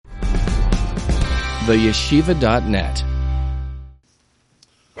theyeshiva.net.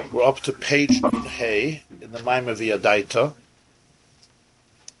 We're up to page Hey in the Maimah V'Yadaita.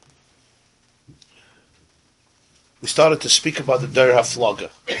 We started to speak about the Der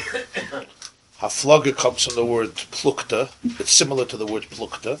Haflaga. Haflaga comes from the word plukta. It's similar to the word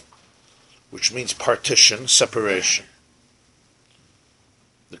plukta, which means partition, separation.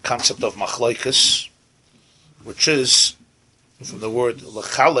 The concept of machlaikas, which is from the word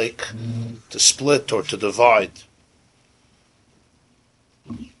lechalek, to split or to divide.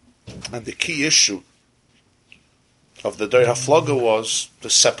 And the key issue of the Der Haflaga was the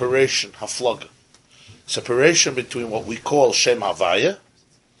separation, Haflaga. Separation between what we call Shem Havaya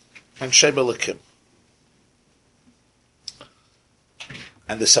and Shem Elikim.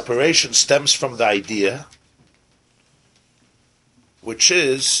 And the separation stems from the idea, which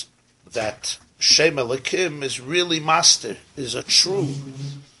is that Shem Elikim is really master, is a true.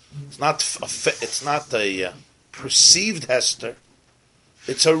 It's not a perceived Hester.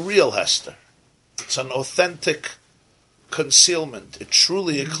 It's a real Hester. It's an authentic concealment. It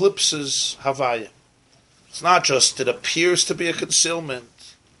truly eclipses Havaya. It's not just, it appears to be a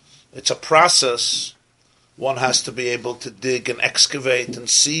concealment. It's a process. One has to be able to dig and excavate and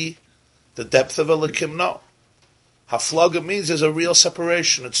see the depth of Elikim. No. Haflaga means there's a real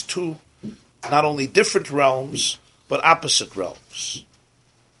separation. It's two, not only different realms, but opposite realms.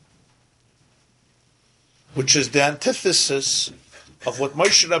 Which is the antithesis of what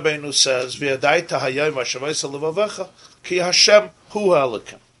Moshe Rabbeinu says, V'yadaita hayom v'shavaysa levavecha, ki Hashem hu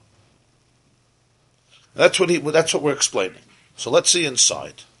ha'elikim. That's what we're explaining. So let's see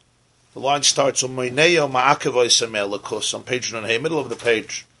inside. The line starts on Meineyo Ma'akavaysa Me'elikus on page 9, middle of the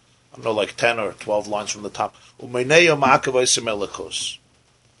page. I don't know, like 10 or 12 lines from the top. Meineyo Ma'akavaysa Me'elikus.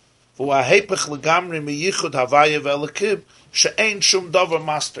 V'wahepech legamri miyichud havaya v'elikim she'ein shum davar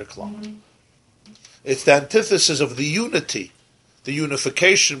master klal. It's the antithesis of the unity, the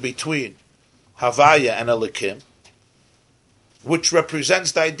unification between Havaya and Elikim, which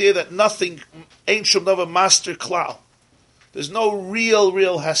represents the idea that nothing, ain't shum davar master klal. There's no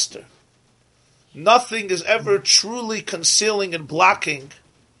real Hester. Nothing is ever truly concealing and blocking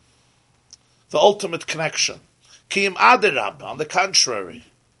the ultimate connection. Kiyim aderab, on the contrary.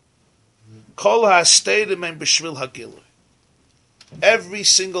 Kol ha'asteirim en b'shvil ha'gilui. Every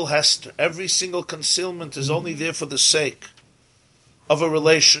single Hester, every single concealment is only there for the sake of a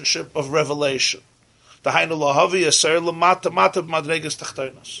relationship, of revelation. To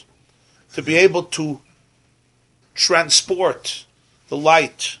be able to transport the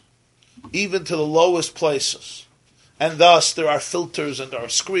light even to the lowest places. And thus there are filters and there are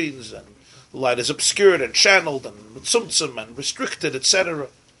screens, and the light is obscured and channeled and tzumtzum and restricted, etc.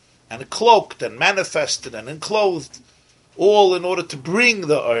 And cloaked and manifested and enclosed, all in order to bring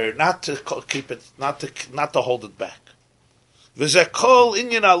the oil, not to keep it, not to hold it back. And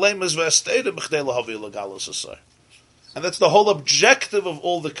that's the whole objective of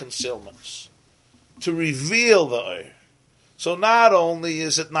all the concealments, to reveal the oil. So not only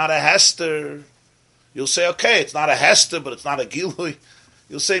is it not a Hester, you'll say, okay, it's not a Hester, but it's not a Gilui.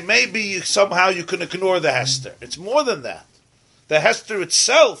 You'll say, maybe somehow you can ignore the Hester. It's more than that. The Hester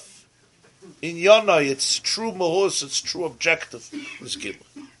itself, in Yonai, its true Mahus, its true objective is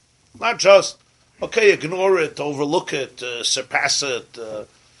Gilui. Not just, okay, ignore it, overlook it, surpass it,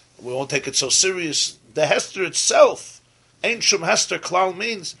 we won't take it so serious. The Hester itself, Ein Shum Hester Klal,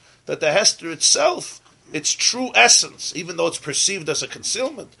 means that the Hester itself, its true essence, even though it's perceived as a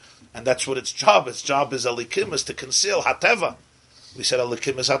concealment, and that's what its job is Elikim, is to conceal Hateva. We said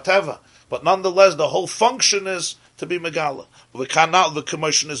Elikim is Hateva. But nonetheless, the whole function is to be Megala. We cannot, the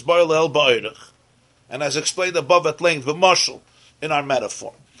commotion is Boil El Ba'irich. And as explained above at length, the Mashal, in our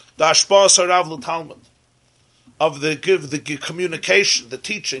metaphor. The Ashpas Harav Talmud, of the communication, the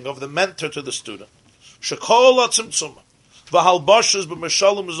teaching of the mentor to the student. Shekol Atzimtzum. V'halbashas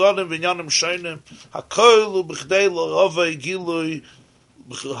b'mishalim zadim v'inyanim sheinim hakoilu b'chdei lavai gilui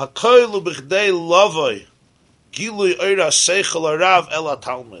hakoilu b'chdei lavai gilui oira seichel arav el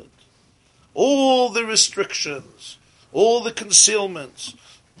talmud. All the restrictions, all the concealments,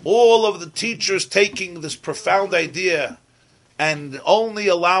 all of the teachers taking this profound idea and only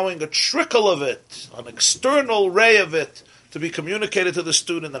allowing a trickle of it, an external ray of it, to be communicated to the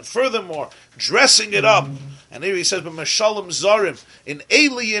student, and furthermore, dressing it up. And here he says, "B'mashalim zarim," in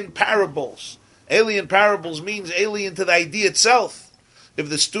alien parables. Alien parables means alien to the idea itself. If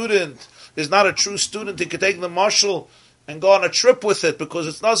the student is not a true student, he could take the mashal and go on a trip with it, because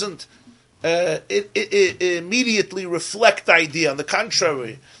it doesn't immediately reflect the idea. On the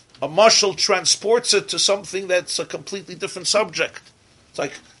contrary, a mashal transports it to something that's a completely different subject. It's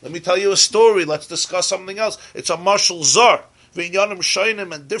like, let me tell you a story, let's discuss something else. It's a mashal zar, v'inyanim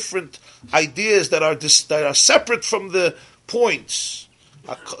shaynim, and different ideas that are separate from the points.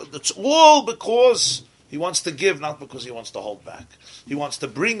 It's all because he wants to give, not because he wants to hold back. He wants to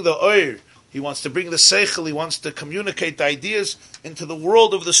bring the oir, he wants to bring the seichel, he wants to communicate the ideas into the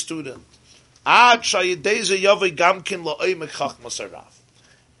world of the student. And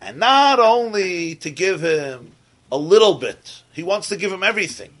not only to give him a little bit, he wants to give him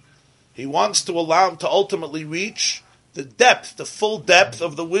everything. He wants to allow him to ultimately reach the depth, the full depth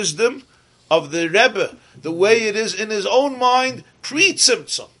of the wisdom of the Rebbe, the way it is in his own mind,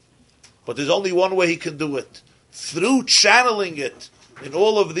 pre-tzimtzum. But there's only one way he can do it, through channeling it in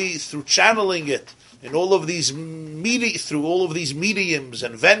all of these, through all of these mediums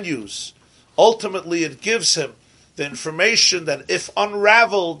and venues. Ultimately, it gives him the information that, if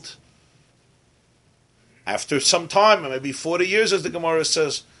unraveled, after some time, maybe 40 years, as the Gemara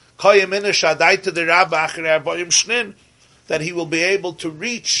says, that he will be able to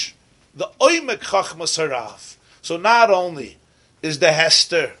reach the Oimek Chachmas Harav. So not only is the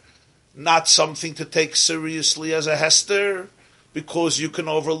Hester not something to take seriously as a Hester, because you can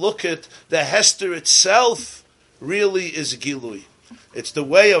overlook it, the Hester itself really is Gilui. It's the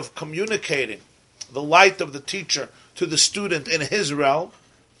way of communicating the light of the teacher to the student in his realm,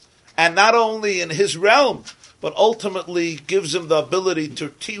 and not only in his realm, but ultimately gives him the ability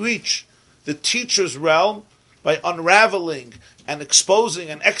to reach the teacher's realm by unraveling and exposing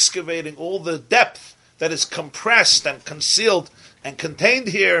and excavating all the depth that is compressed and concealed and contained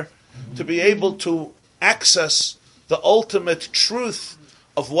here, to be able to access the ultimate truth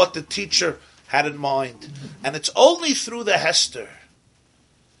of what the teacher had in mind. And it's only through the Hester.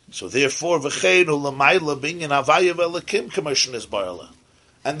 So therefore, and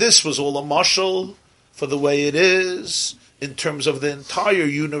this was all a mashal for the way it is in terms of the entire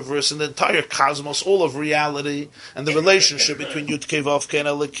universe and the entire cosmos, all of reality, and the relationship between Yud Kei Vav Kei and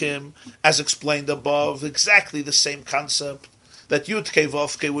Elokim, as explained above, exactly the same concept, that Yud Kei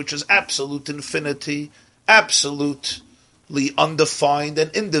Vav Kei, which is absolute infinity, absolutely undefined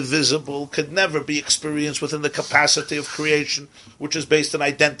and indivisible, could never be experienced within the capacity of creation, which is based on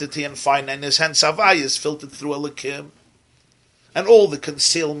identity and finiteness. Hence, Havaya is filtered through Elokim. And all the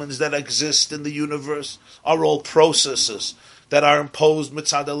concealments that exist in the universe are all processes that are imposed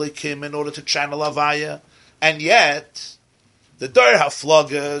mitzad Elokim in order to channel Havaya. And yet, the Dar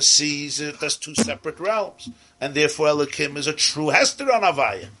HaFlaga sees it as two separate realms. And therefore, Elokim is a true Hester on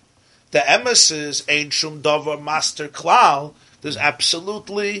Havaya. The emes is Ein Shum Davar Master Klal. There's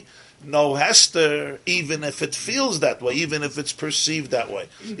absolutely no Hester, even if it feels that way, even if it's perceived that way,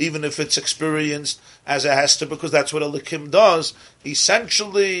 even if it's experienced as a Hester, because that's what Elokim does.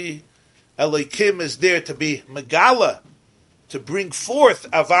 Essentially, Elokim is there to be Megala, to bring forth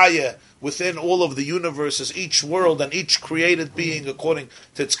Havaya within all of the universes, each world and each created being according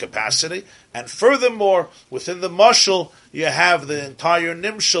to its capacity. And furthermore, within the mashal, you have the entire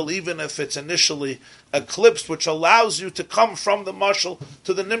nimshal, even if it's initially eclipsed, which allows you to come from the mashal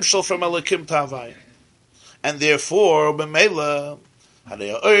to the nimshal, from Elokim to Havaya. And therefore, b'meila,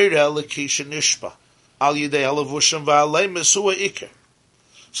 hadei oir Elokish nishpa, al yidei halavushim v'alei mesua iker.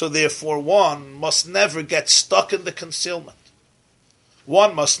 So therefore, one must never get stuck in the concealment.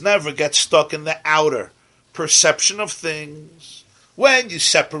 One must never get stuck in the outer perception of things. When you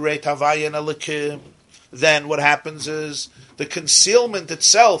separate Havaya and Elokim, then what happens is the concealment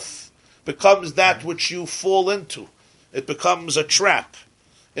itself becomes that which you fall into. It becomes a trap.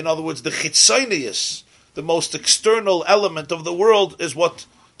 In other words, the chitzonius, the most external element of the world, is what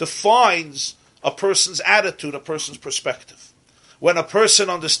defines a person's attitude, a person's perspective. When a person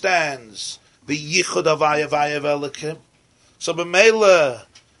understands the yichud Havaya Elokim, so b'meila,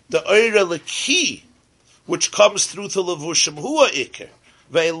 the oira leki, which comes through to levushim, hua iker,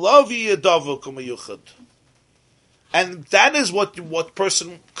 ve'elavi yadavu kumayuchad. And that is what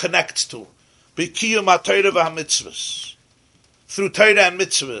person connects to. B'kiyum ha'torah v'hamitzvahs. Through Torah and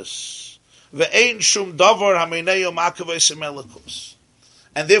mitzvahs. Ve'ein shum davar ha'meineyu ma'akavos elikos.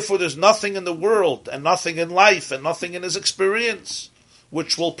 And therefore there's nothing in the world, and nothing in life, and nothing in his experience,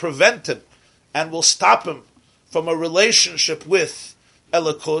 which will prevent him, and will stop him from a relationship with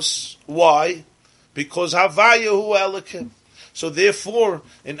Elikos. Why? Because Havaya hu Elokim. So therefore,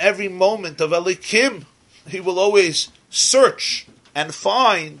 in every moment of Elokim, he will always search and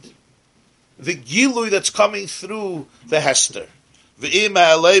find the Gilui that's coming through the Hester.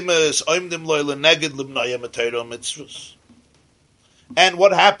 And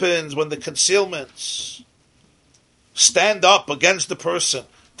what happens when the concealments stand up against the person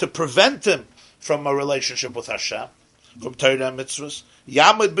to prevent him from a relationship with Hashem, from Torah and mitzvahs?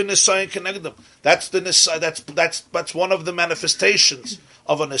 Yamid bin Nisayan Kenegdom. That's the that's one of the manifestations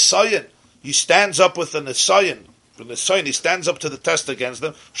of a Nisayan. He stands up with a Nisayan. The Nisayan, he stands up to the test against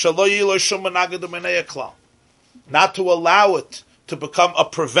them. Not to allow it to become a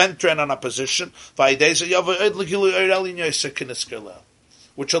preventer and an opposition,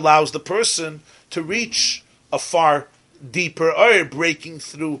 which allows the person to reach a far deeper oir, breaking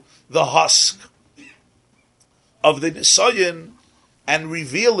through the husk of the Nisayan and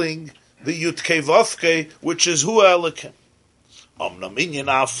revealing the Yutke Vavke, which is Hu Elikim.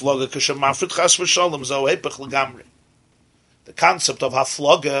 The concept of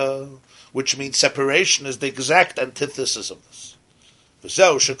Haflaga, which means separation, is the exact antithesis of this. The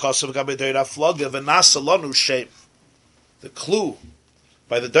clue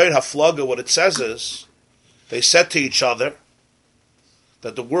by the Doir Haflaga, what it says is, they said to each other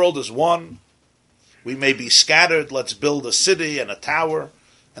that the world is one, we may be scattered, let's build a city and a tower.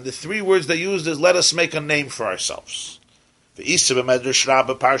 And the three words they used is, let us make a name for ourselves. So Medrash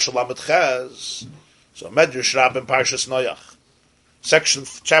Rabbah in Parshas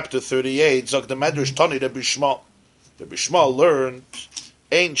Noach, chapter 38, Zog the Medrash Tani Rebbe Shmuel. Rebbe Shmuel learned,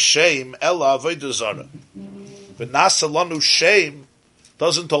 Ein shame ela avodah zara. V'nasa lanu shame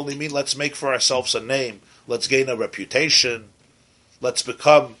doesn't only mean let's make for ourselves a name, let's gain a reputation, let's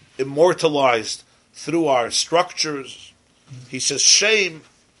become immortalized through our structures. He says shame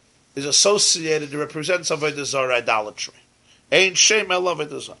is associated, it represents avodah zara, idolatry. Ein shame ela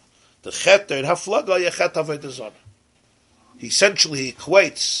avodah zara. The cheter haflaga yechet avodah zara. He essentially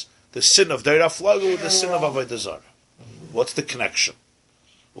equates the sin of Deir Haflaga with the sin of avodah zara. What's the connection?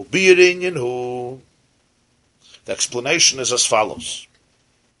 The explanation is as follows.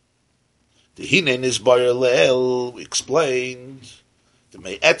 The Hinen is Bayer Leel, we explained, the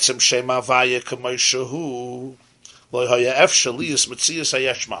Mei Etzem Shem Havaya Kamei Shehu, Lo Haya Efshel Liyas Metzias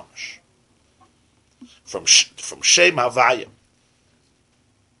Hayesh Mamash. From Shem Havaya,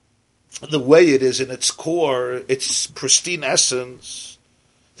 the way it is in its core, its pristine essence,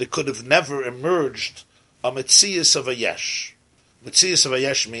 there could have never emerged a Metzias of a Yesh. Metzias of a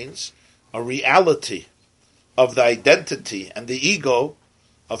Yesh means a reality of the identity and the ego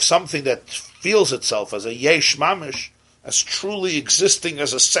of something that feels itself as a Yesh Mamish, as truly existing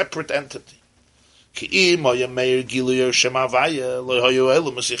as a separate entity.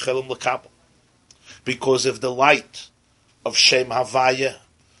 Because if the light of Shem Havaya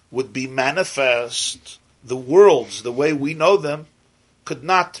would be manifest, the worlds, the way we know them, could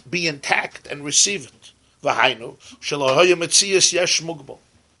not be intact and receive it. There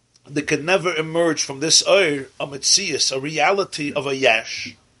could never emerge from this oir a metzias, a reality of a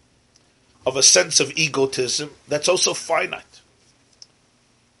yesh, of a sense of egotism that's also finite.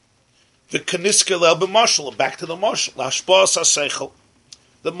 The kaniska lel b'mashal, back to the mashal, lashpas haseichel,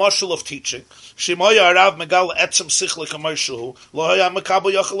 the mashal of teaching. Shimoya arav megal etzem sichlik amershu lo haya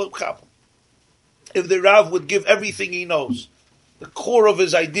mekabel yachal mekabel. If the Rav would give everything he knows, the core of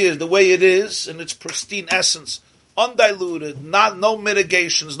his ideas, the way it is, in its pristine essence, undiluted, no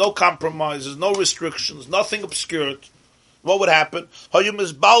mitigations, no compromises, no restrictions, nothing obscured, what would happen? The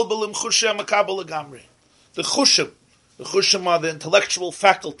chushim are the intellectual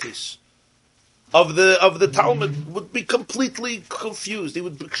faculties of the Talmud would be completely confused. He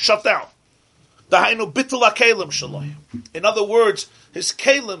would be shut down. In other words, his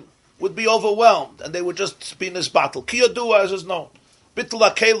kalim would be overwhelmed, and they would just be in his battle. Kiyadua, as is known. Bittul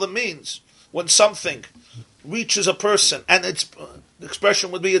HaKelim means when something reaches a person, and the expression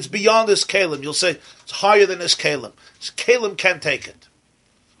would be, it's beyond his kalim. You'll say, it's higher than his kalim. His kalim can't take it.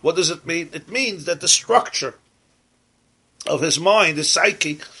 What does it mean? It means that the structure of his mind, his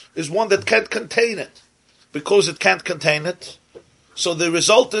psyche, is one that can't contain it. Because it can't contain it, so the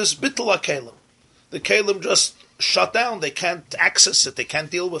result is Bittul HaKelim. The kalim just shut down. They can't access it. They can't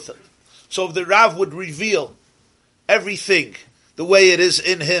deal with it. So if the Rav would reveal everything the way it is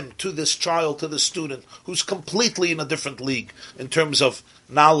in him to this child, to the student, who's completely in a different league in terms of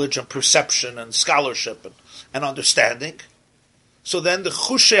knowledge and perception and scholarship and understanding, so then the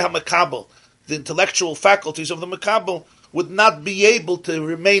chushe ha-mekabel, the intellectual faculties of the mekabel, would not be able to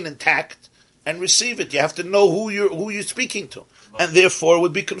remain intact and receive it. You have to know who you're speaking to, and therefore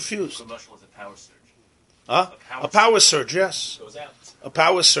would be confused. A power surge, yes. A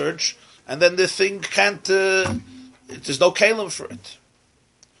power surge, and then the thing can't, there's no kalim for it.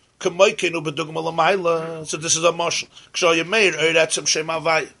 So this is a mashal.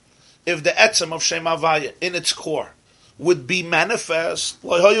 If the etzem of Shem Havaya, in its core, would be manifest,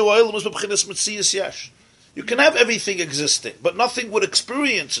 you can have everything existing, but nothing would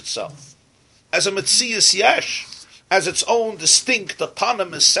experience itself as a metzias yesh, as its own distinct,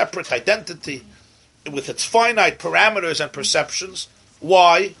 autonomous, separate identity with its finite parameters and perceptions.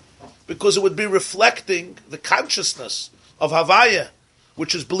 Why? Because it would be reflecting the consciousness of Havaya,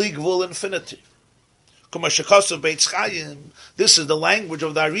 which is Bli Gvul infinity. This is the language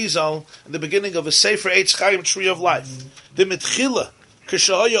of the Arizal in the beginning of his Sefer Eitz Chaim, Tree of Life. The mitchila,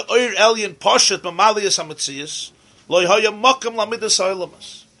 kishaya oir elyon poshet mamalias hametzias, loy haya makam lamidas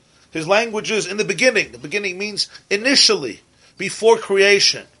ha'olamas. His language is in the beginning. The beginning means initially, before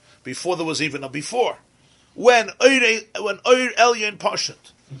creation, before there was even a before. When oir elyon poshet,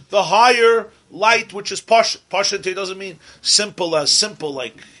 the higher light which is poshet. Poshet here doesn't mean simple as simple,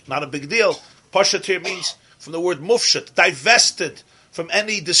 like not a big deal. Pashat here means from the word mufshat, divested from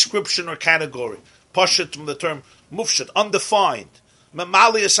any description or category. Pashat from the term mufshat, undefined.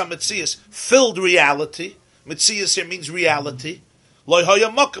 Mamalias hametzias, filled reality. Metzias here means reality. There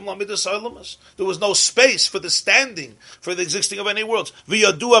was no space for the standing, for the existing of any worlds.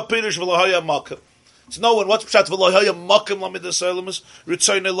 V'yadua pirish v'lohaya makam. It's no one. What's pshat v'lohaya makam lamidas ha'olamas?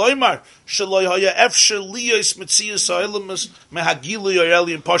 Ritzoyne loymar shelohaya efsher liyos metzias ha'olamas mehagilu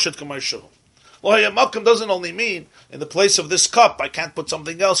yoreli pashat kamarshul. Lohaya makam doesn't only mean in the place of this cup I can't put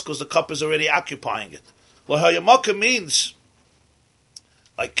something else because the cup is already occupying it. Lohaya makam means,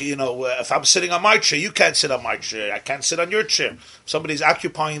 like, if I'm sitting on my chair, you can't sit on my chair. I can't sit on your chair. Somebody's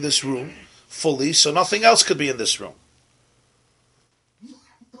occupying this room fully, so nothing else could be in this room.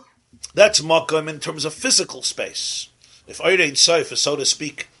 That's makam in terms of physical space. If Eir Ein Sof is, so to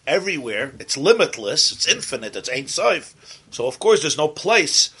speak, everywhere, it's limitless, it's infinite, it's Ein Sof. So of course there's no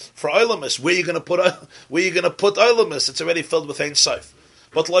place for Olamus. Where are you going to put Olamus? It's already filled with Ein Sof.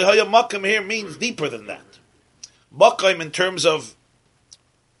 But Lohaya makam here means deeper than that. Makam in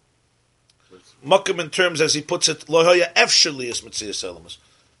terms, as he puts it, Lohaya efsheli is Metzias Olamus.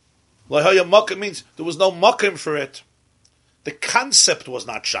 Lohaya makam means there was no makam for it. The concept was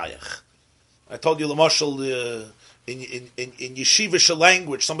not shayach. I told you, Lamashal, in yeshivish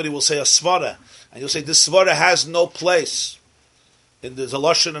language, somebody will say a svara, and you'll say this svara has no place. In the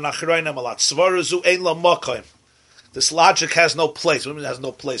Zaloshin and Achirayim a lot. Svara zu ein la makayim. This logic has no place. What do you mean it has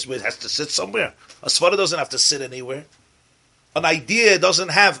no place? It has to sit somewhere. A svara doesn't have to sit anywhere. An idea doesn't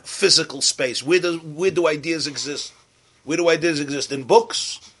have physical space. Where do ideas exist? Where do ideas exist? In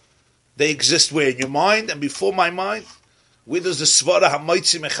books? They exist where? In your mind and before my mind? Where does the svara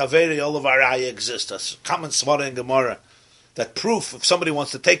ha'moitzi mechaveri all of our ayah exist? That's a common svara in Gemara. That proof, if somebody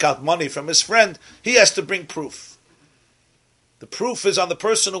wants to take out money from his friend, he has to bring proof. The proof is on the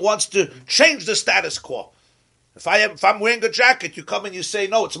person who wants to change the status quo. If I'm wearing a jacket, you come and you say,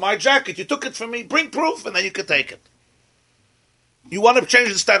 no, it's my jacket, you took it from me, bring proof, and then you can take it. You want to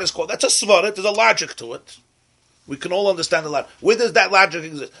change the status quo. That's a svara, there's a logic to it. We can all understand the logic. Where does that logic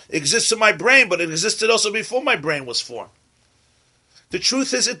exist? It exists in my brain, but it existed also before my brain was formed. The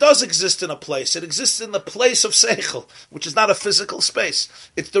truth is, it does exist in a place. It exists in the place of seichel, which is not a physical space.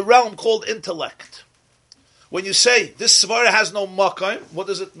 It's the realm called intellect. When you say, this svara has no makayim, what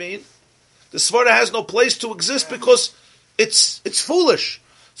does it mean? The svara has no place to exist because it's foolish.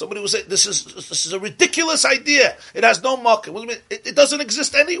 Somebody will say, this is a ridiculous idea. It has no makayim. What do you mean? It doesn't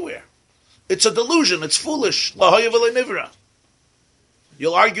exist anywhere. It's a delusion. It's foolish. La hayavale nivra.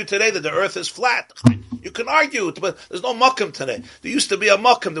 You'll argue today that the earth is flat. You can argue it, but there's no makam today. There used to be a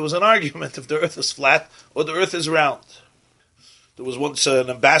makam. There was an argument if the earth is flat or the earth is round. There was once an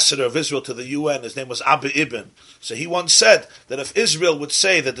ambassador of Israel to the UN. His name was Abba Ibn. So he once said that if Israel would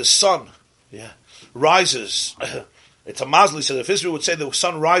say that the sun rises, it's a Masli, he said if Israel would say the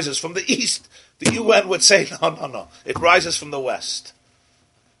sun rises from the east, the UN would say, no, it rises from the west.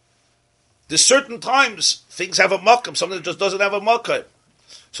 There's certain times things have a makam, something just doesn't have a makam.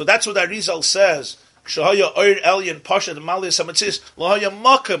 So that's what Arizal says. Shahaya oir elyon pashat maliyas hamatzis lahaya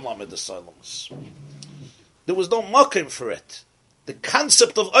makam lamid. There was no makam for it. The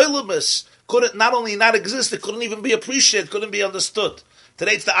concept of oilimus couldn't not only not exist, it couldn't even be appreciated, couldn't be understood.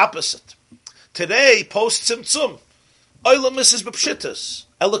 Today it's the opposite. Today, post tzimtzum, oilimus is b'pshitas.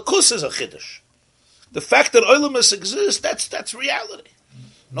 Elikus is a chiddush. The fact that oilimus exists, that's reality.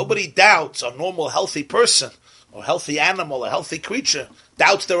 Nobody doubts, a normal healthy person, or healthy animal, a healthy creature,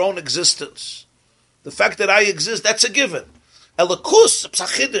 doubts their own existence. The fact that I exist, that's a given. Elikus,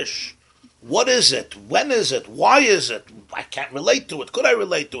 psachidish. What is it? When is it? Why is it? I can't relate to it. Could I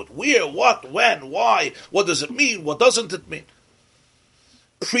relate to it? Where? What? When? Why? What does it mean? What doesn't it mean?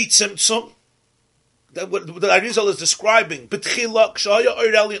 Pre-tzimtzum, that what the Arizal is describing, was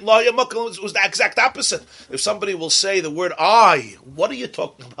the exact opposite. If somebody will say the word I, what are you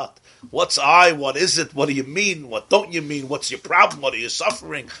talking about? What's I? What is it? What do you mean? What don't you mean? What's your problem? What are you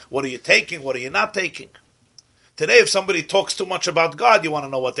suffering? What are you taking? What are you not taking? Today, if somebody talks too much about God, you want to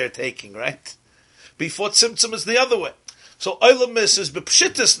know what they're taking, right? Before Tzimtzum is the other way. So Oilamis is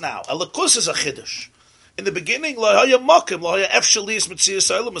bepshitis now. Elikus is a chiddush. In the beginning, lo haya makim, lo haya efshalis mitzias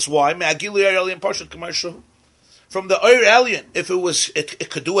Oilamis. Why? Me'agilu yer alien parshat k'marshu. From the Oir alien, if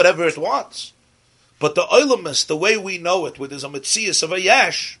it could do whatever it wants. But the Oilamis, the way we know it, where there's a mitzias of a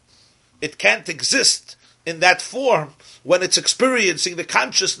yash, it can't exist in that form when it's experiencing the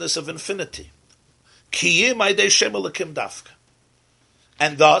consciousness of infinity. Kiyim aydei Shem Elokim dafka.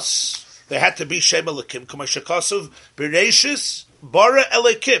 And thus, there had to be Shem Elokim, k'ma shekasuv, Bereshis, bara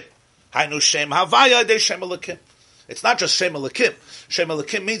Elokim. Hainu Shem Havaya aydei Shem Elokim. It's not just Shem Elokim. Shem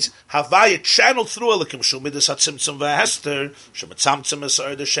Elokim means Havaya channeled through Elokim. Shumidus hatzimtzum v'hester, shemitzamtzum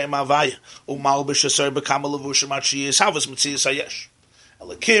esar de Shem Havaya, umalbish esar bekam levushim achiyis havas mitzias hayesh.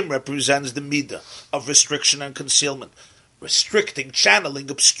 Elokim represents the midah of restriction and concealment. Restricting, channeling,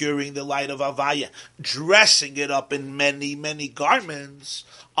 obscuring the light of Havaya, dressing it up in many, many garments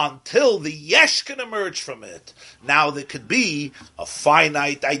until the Yesh can emerge from it. Now there could be a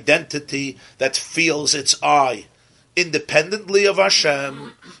finite identity that feels its I. Independently of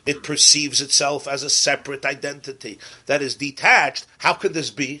Hashem, it perceives itself as a separate identity that is detached. How could this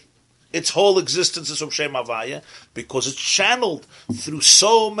be? Its whole existence is from Shem Havaya because it's channeled through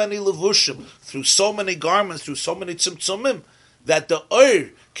so many levushim, through so many garments, through so many tzimtzumim, that the Ur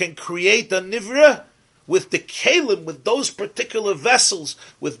can create a nivra with the kalim, with those particular vessels,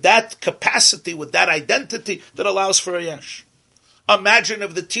 with that capacity, with that identity that allows for a yesh. Imagine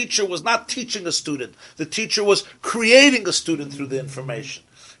if the teacher was not teaching a student, the teacher was creating a student through the information.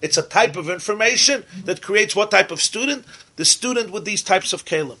 It's a type of information that creates what type of student? The student with these types of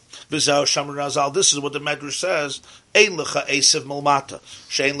kalim. This is what the Medrash says. Ein lecha esav milmata,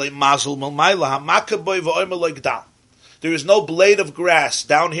 she'ein le mazel milmayla, hamaka boy v'omer lo yigdal. There is no blade of grass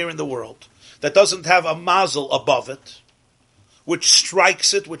down here in the world that doesn't have a mazel above it, which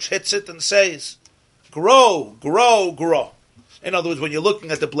strikes it, which hits it and says, grow, grow, grow. In other words, when you're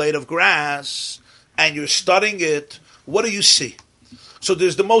looking at the blade of grass and you're studying it, what do you see? So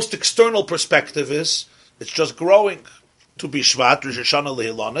there's the most external perspective is, it's just growing. To be Shvat, Rosh Hashanah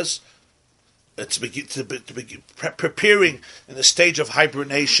Lehilanis, it's preparing in the stage of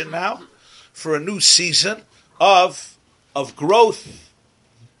hibernation now for a new season of growth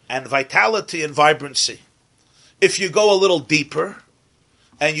and vitality and vibrancy. If you go a little deeper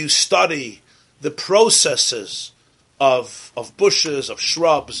and you study the processes of bushes, of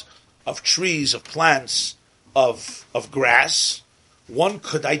shrubs, of trees, of plants, of grass, one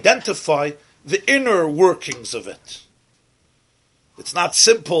could identify the inner workings of it. It's not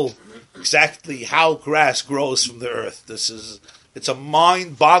simple exactly how grass grows from the earth. It's a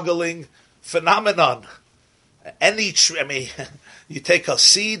mind-boggling phenomenon. Any tree, you take a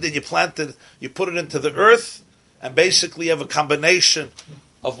seed and you plant it, you put it into the earth, and basically you have a combination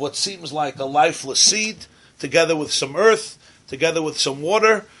of what seems like a lifeless seed, together with some earth, together with some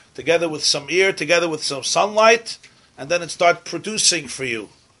water, together with some air, together with some sunlight, and then it starts producing for you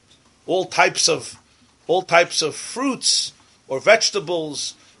all types of fruits or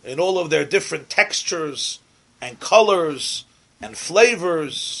vegetables in all of their different textures and colors and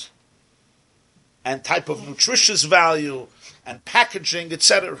flavors and type of nutritious value and packaging,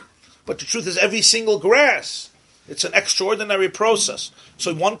 etc. But the truth is, every single grass, it's an extraordinary process.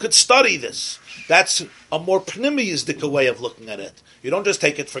 So one could study this. That's a more pneumistic way of looking at it. You don't just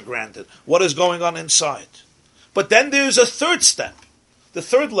take it for granted. What is going on inside? But then there's a third step, the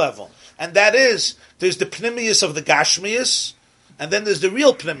third level, and that is, there's the pneumius of the Gashmius, and then there's the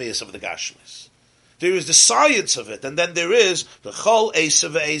real pneumius of the Gashmius. There is the science of it, and then there is the chol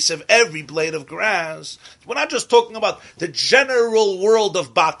esav, every blade of grass. We're not just talking about the general world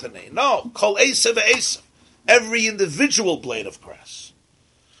of botany. No, chol esav, every individual blade of grass.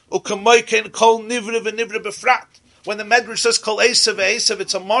 Ukamoyken kol nivre v'nivre befrat. When the Medrash says kol esav,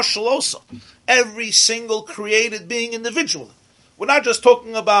 it's a marshal also. Every single created being individually. We're not just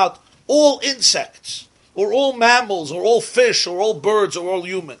talking about all insects, or all mammals, or all fish, or all birds, or all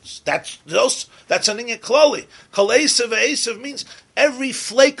humans. That's an inyan klali. Kol esav means every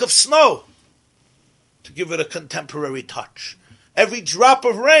flake of snow, to give it a contemporary touch. Every drop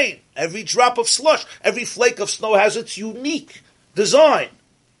of rain, every drop of slush, every flake of snow has its unique design.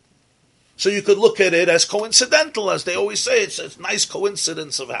 So you could look at it as coincidental, as they always say. It's a nice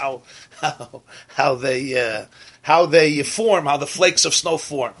coincidence of how they form, how the flakes of snow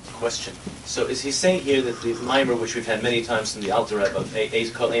form. Question. So is he saying here that the mimer, which we've had many times in the Alter Rebbe,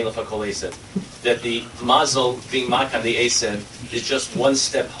 that the mazel being makam the Esev is just one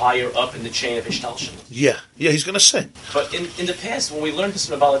step higher up in the chain of Ishtalshin? Yeah, he's going to say. But in the past, when we learned this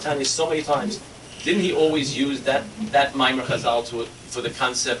from the Balatanya so many times, didn't he always use that Maimer Chazal for the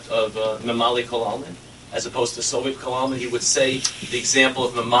concept of Memale Kol Almin, as opposed to Soviet Kol Almin? He would say the example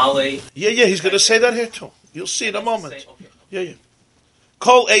of Memale. Yeah, he's going to say that here too. You'll see in a moment. Yeah.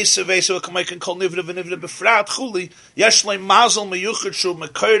 Kol Esav Esav Kamaykin Kol Nivra V'Nivra B'Frat Chuli Yesh Leim Mazel Meyuchad Shu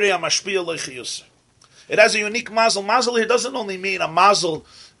Mekoyrei HaMashpia Leichiyusa. It has a unique mazel. Mazel here doesn't only mean a mazel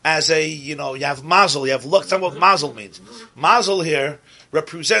as a, you have mazel, you have luck. That's what mazel means. Mazel here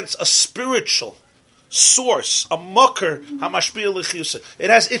represents a spiritual source, a mucker, hamashpia l'chiyusa. It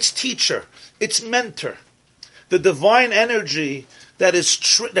has its teacher, its mentor, the divine energy that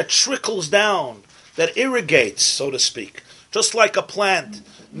that trickles down, that irrigates, so to speak. Just like a plant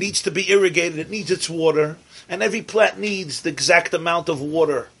needs to be irrigated, it needs its water, and every plant needs the exact amount of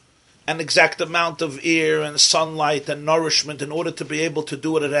water, an exact amount of air and sunlight and nourishment in order to be able to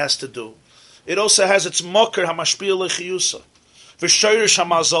do what it has to do. It also has its mocker, hamashpia l'chiyusa.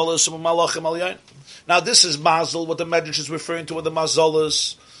 Now this is Mazel, what the Medrash is referring to, with the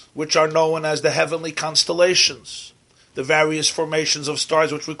Mazalas, which are known as the heavenly constellations, the various formations of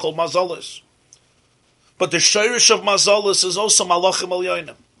stars, which we call Mazalas. But the Shirish of Mazalas is also Malachim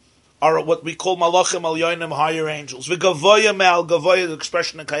Alyonim, are what we call Malachim Alyonim, higher angels. V'gavoya me'al gavoya, the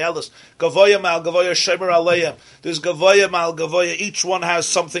expression in Kayalis, Gavoya me'al gavoya shemer aleyim. There's Gavoya me'al gavoya, each one has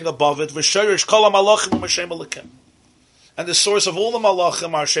something above it. V'shirish kol ha-malachim u'mashem alakim. And the source of all the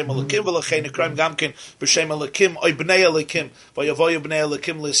malachim are Shem Elokim, v'lachei nekraim gamkin b'Shem Elokim, oy b'nei Elokim, v'yavoyu b'nei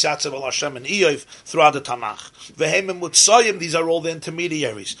Elokim l'yisatzev al Hashem and Iyov throughout the Tanakh. V'hem emutzayim, these are all the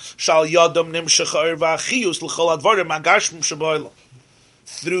intermediaries. Shal yadam nimshach ha'ir v'achiyus l'chol advarim agashmim sheboilam.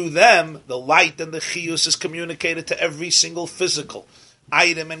 Through them, the light and the chiyus is communicated to every single physical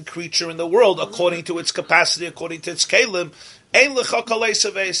item and creature in the world according to its capacity, according to its kelim. Ein l'cha kol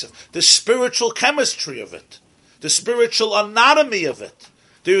esav esav. The spiritual chemistry of it, the spiritual anatomy of it.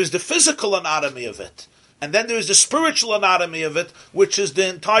 There is the physical anatomy of it. And then there is the spiritual anatomy of it, which is the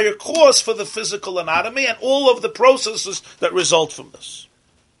entire cause for the physical anatomy and all of the processes that result from this.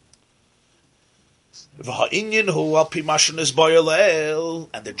 And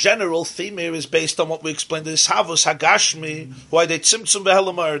the general theme here is based on what we explained, the Hishavos Hagashmi, why they tzimtzum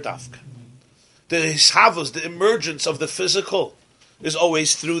behelamar dafka. The Hishavos, the emergence of the physical, is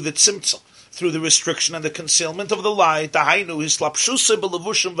always through the tzimtzum, through the restriction and the concealment of the light.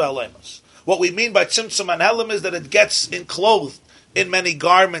 What we mean by tzimtzum and helam is that it gets enclosed in many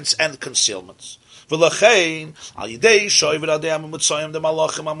garments and concealments. As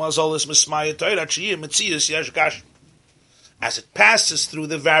it passes through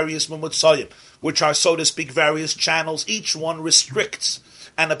the various mamutzayim, which are, so to speak, various channels, each one restricts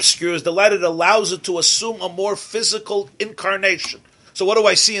and obscures the light. It allows it to assume a more physical incarnation. So what do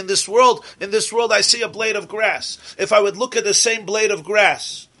I see in this world? In this world I see a blade of grass. If I would look at the same blade of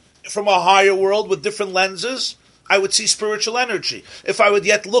grass from a higher world with different lenses, I would see spiritual energy. If I would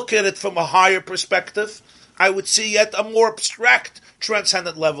yet look at it from a higher perspective, I would see yet a more abstract,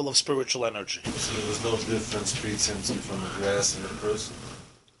 transcendent level of spiritual energy. So there was no difference between from the grass and the person?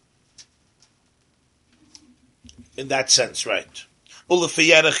 In that sense, right.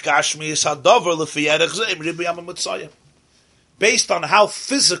 Based on how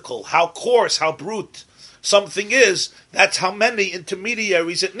physical, how coarse, how brute something is, that's how many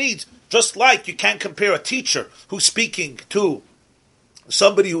intermediaries it needs. Just like you can't compare a teacher who's speaking to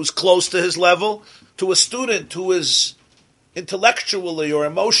somebody who's close to his level to a student who is intellectually or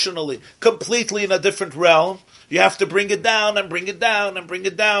emotionally completely in a different realm. You have to bring it down and bring it down and bring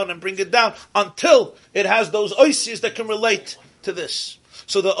it down and bring it down until it has those oisies that can relate to this.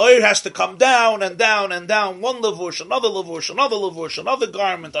 So the oir has to come down and down and down, one lavush, another lavush, another lavush, another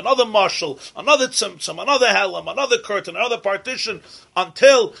garment, another mashal, another tzimtzum, another helam, another curtain, another partition,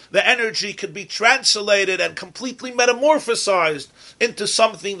 until the energy can be translated and completely metamorphosized into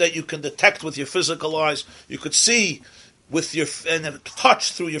something that you can detect with your physical eyes. You could see with your and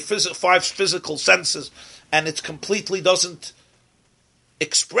touch through your five physical senses, and it completely doesn't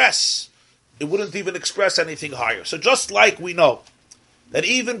express. It wouldn't even express anything higher. So just like we know that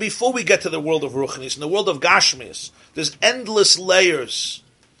even before we get to the world of Ruchnis, in the world of Gashmias, there's endless layers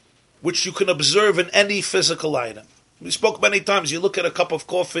which you can observe in any physical item. We spoke many times, you look at a cup of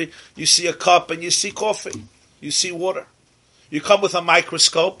coffee, you see a cup and you see coffee, you see water. You come with a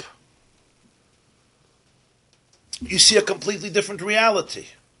microscope, you see a completely different reality.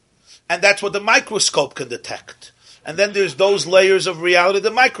 And that's what the microscope can detect. And then there's those layers of reality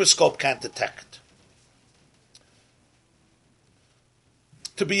the microscope can't detect.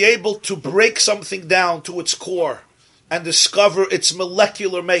 To be able to break something down to its core and discover its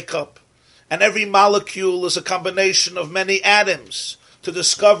molecular makeup, and every molecule is a combination of many atoms, to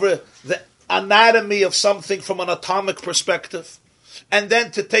discover the anatomy of something from an atomic perspective, and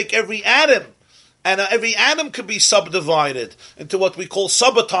then to take every atom, and every atom could be subdivided into what we call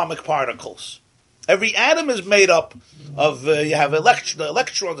subatomic particles. Every atom is made up of, you have the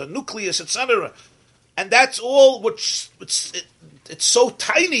electrons, the nucleus, etc. And that's all, it's so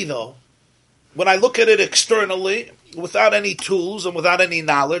tiny though. When I look at it externally, without any tools and without any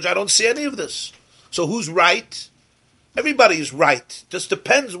knowledge, I don't see any of this. So who's right? Everybody is right. Just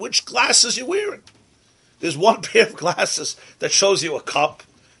depends which glasses you're wearing. There's one pair of glasses that shows you a cup.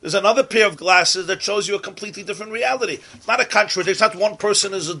 There's another pair of glasses that shows you a completely different reality. It's not a contradiction. It's not one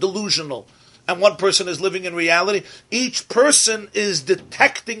person is a delusional and one person is living in reality. Each person is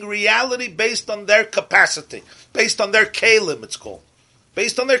detecting reality based on their capacity, based on their kalim, it's called.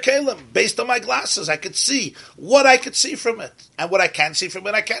 Based on their kalim, based on my glasses, I could see what I could see from it. And what I can't see from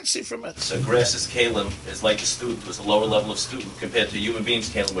it, I can't see from it. So grass's kalim is like a student, was a lower level of student compared to human beings'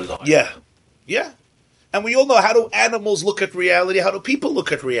 kalim, which is a higher. Yeah, yeah. And we all know, how do animals look at reality? How do people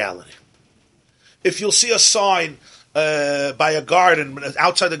look at reality? If you'll see a sign by a garden,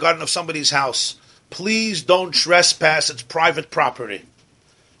 outside the garden of somebody's house, please don't trespass, it's private property.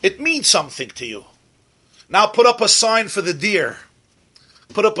 It means something to you. Now put up a sign for the deer.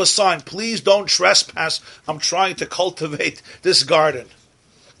 Put up a sign, please don't trespass, I'm trying to cultivate this garden.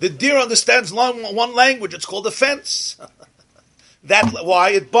 The deer understands one language, it's called a fence. That's why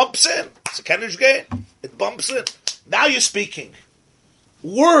it bumps in. It's a Kenish game. It bumps in. Now you're speaking.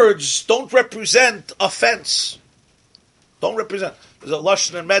 Words don't represent offense. Don't represent. There's a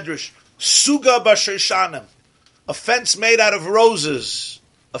Lashon and Medrash. Suga b'sheshanim. A fence made out of roses.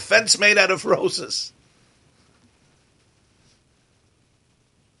 A fence made out of roses.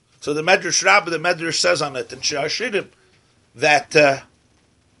 So the Medrash Rabbah, the Medrash says on it in Sha'ashirim that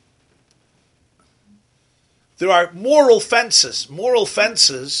there are moral fences. Moral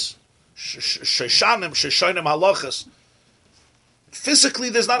fences, sheshanim, sheshonim halachas. Physically,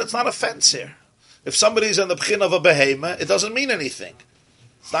 it's not a fence here. If somebody's in the b'chin of a behema, it doesn't mean anything.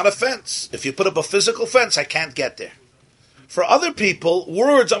 It's not a fence. If you put up a physical fence, I can't get there. For other people,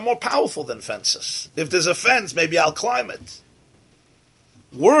 words are more powerful than fences. If there's a fence, maybe I'll climb it.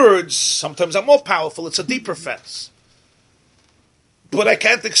 Words sometimes are more powerful. It's a deeper fence. But I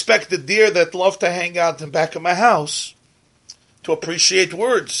can't expect the deer that love to hang out in the back of my house to appreciate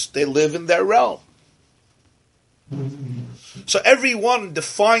words. They live in their realm. So everyone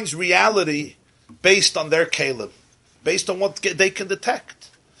defines reality based on their kalim, based on what they can detect.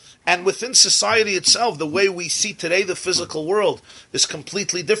 And within society itself, the way we see today the physical world is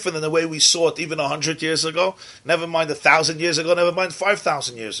completely different than the way we saw it even 100 years ago, never mind 1,000 years ago, never mind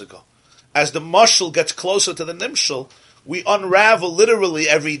 5,000 years ago. As the mashal gets closer to the nimshal, we unravel literally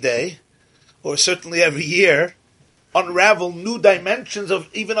every day, or certainly every year, unravel new dimensions of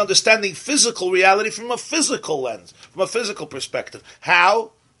even understanding physical reality from a physical lens, from a physical perspective.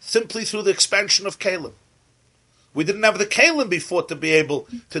 How? Simply through the expansion of kalim. We didn't have the kalim before to be able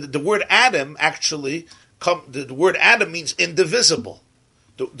to. The word Adam actually, the word Adam means indivisible.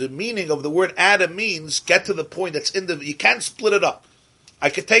 The meaning of the word Adam means get to the point that's indivisible. You can't split it up. I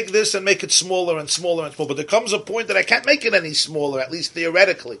could take this and make it smaller and smaller and smaller, but there comes a point that I can't make it any smaller, at least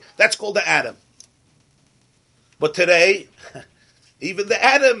theoretically. That's called the atom. But today, even the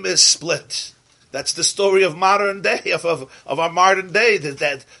atom is split. That's the story of modern day, of our modern day,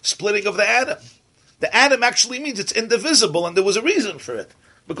 that splitting of the atom. The atom actually means it's indivisible, and there was a reason for it.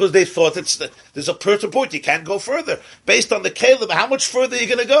 Because they thought there's a certain point, you can't go further. Based on the kalim, how much further are you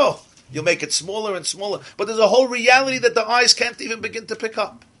going to go? You'll make it smaller and smaller. But there's a whole reality that the eyes can't even begin to pick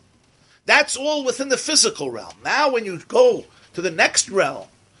up. That's all within the physical realm. Now when you go to the next realm,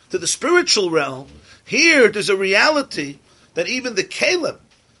 to the spiritual realm, here there's a reality that even the kalim,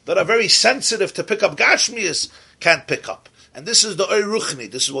 that are very sensitive to pick up Gashmias, can't pick up. And this is the Oy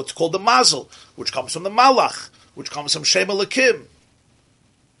Ruchni. This is what's called the Mazel, which comes from the Malach, which comes from Shem Elokim.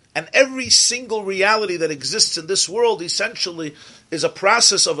 And every single reality that exists in this world essentially is a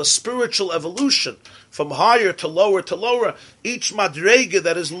process of a spiritual evolution, from higher to lower to lower. Each madrega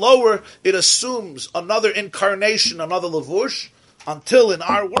that is lower, it assumes another incarnation, another lavush, until in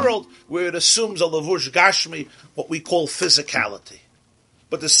our world, where it assumes a lavush gashmi, what we call physicality.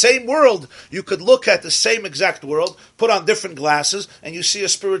 But the same world, you could look at the same exact world, put on different glasses, and you see a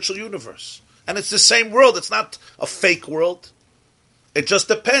spiritual universe. And it's the same world, it's not a fake world. It just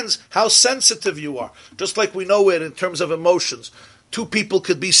depends how sensitive you are. Just like we know it in terms of emotions. Two people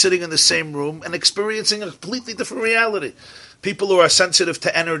could be sitting in the same room and experiencing a completely different reality. People who are sensitive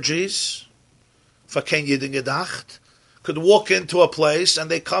to energies, Faken Yidin Gedacht, could walk into a place and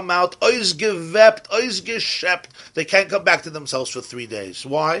they come out, ois gewebt, ois geshept. They can't come back to themselves for 3 days.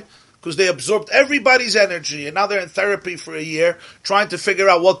 Why? because they absorbed everybody's energy, and now they're in therapy for a year, trying to figure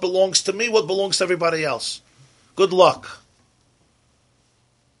out what belongs to me, what belongs to everybody else. Good luck.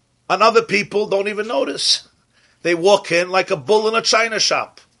 And other people don't even notice. They walk in like a bull in a china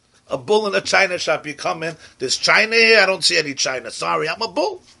shop. A bull in a china shop. You come in, there's china here, I don't see any china. Sorry, I'm a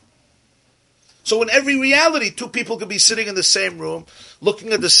bull. So in every reality, two people could be sitting in the same room,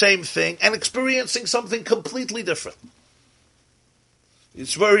 looking at the same thing, and experiencing something completely different.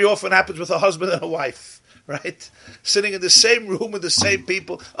 It's very often happens with a husband and a wife, right? Sitting in the same room with the same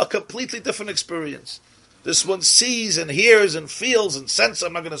people, a completely different experience. This one sees and hears and feels and senses.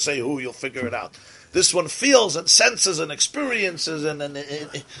 I'm not going to say who, you'll figure it out. This one feels and senses and experiences, and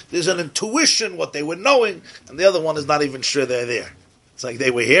there's an intuition, what they were knowing, and the other one is not even sure they're there. It's like they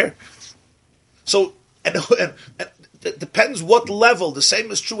were here. So, and it depends what level. The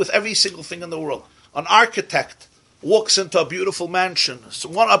same is true with every single thing in the world. An architect walks into a beautiful mansion.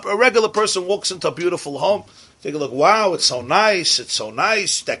 A regular person walks into a beautiful home. Take a look. Wow, it's so nice. It's so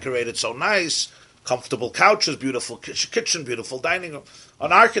nice. Decorated so nice. Comfortable couches, beautiful kitchen, beautiful dining room.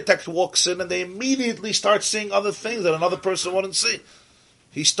 An architect walks in and they immediately start seeing other things that another person wouldn't see.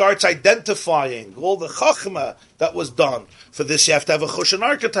 He starts identifying all the chachma that was done. For this, you have to have a chush in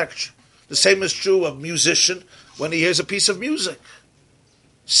architecture. The same is true of a musician when he hears a piece of music.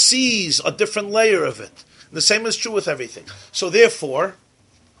 Sees a different layer of it. And the same is true with everything. So therefore,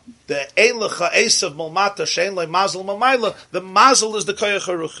 the ein lecha esav malmata shein le mazel mamayla, the mazel is the koyach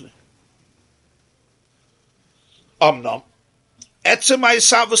haruchni. Omnam, etzem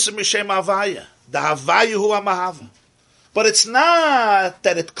ha'isavus mishem havaya, the havaya hu ha'mahava. But it's not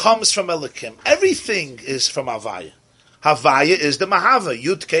that it comes from Elokim. Everything is from havaya. Havaya is the mahava.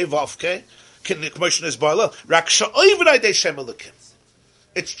 Yud-Kei, Vav-Kei, K'moshon is boila. Rak sha'oivrai de Shem Elokim.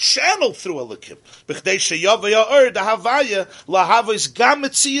 It's channeled through Elokim. B'chdei she'yavaya the havaya, lahava is gam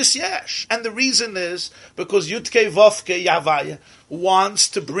metzias yesh. And the reason is, because Yud-Kei, Vav-Kei, Havaya, wants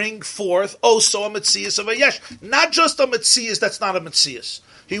to bring forth also a metzias of a yesh. Not just a metzias that's not a metzias.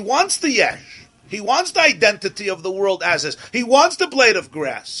 He wants the yesh. He wants the identity of the world as is. He wants the blade of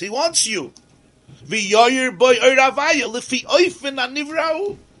grass. He wants you. V'yoyer boy oiravaya lefi oifen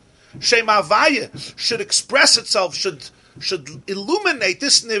anivrau. Shem Havaya should express itself, should illuminate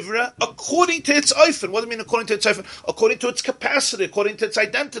this nivra according to its oifen. What do you mean according to its oifen? According to its capacity, according to its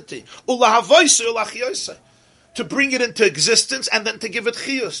identity. Ulahavoisei ulachiyosei. To bring it into existence and then to give it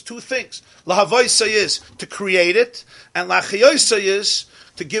chiyus. Two things. Lahavoisei is to create it, and lachiyosei is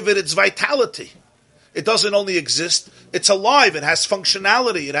to give it its vitality. It doesn't only exist, it's alive, it has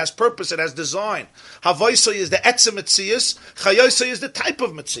functionality, it has purpose, it has design. Havoisei is the etzem metzias, chayosei is the type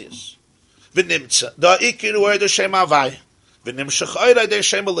of metzias. V'nimtza, da'ikir u'er Shem Havaya. V'nimshach oirei de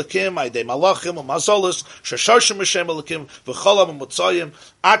Shem Elokim, aydei malachim u'mazolos, sheshoshim Shem Elokim, v'cholam u'motzayim,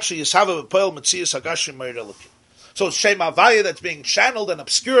 ad sheyishava v'poel metzias hagashim meir Elokim. So it's Shem Havaya that's being channeled and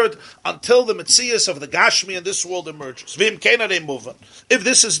obscured until the metzias of the Gashmi in this world emerges. V'im kena de muvan. If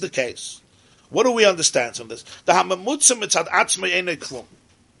this is the case, what do we understand from this? The hamamutza mitzad atzmei einei klum.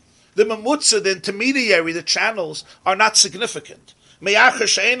 The mamutza, the intermediary, the channels, are not significant.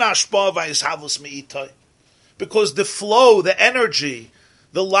 Because the flow, the energy,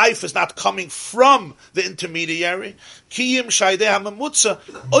 the life is not coming from the intermediary. It's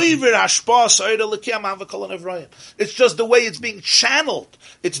just the way it's being channeled.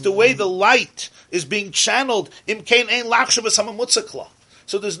 It's the way the light is being channeled.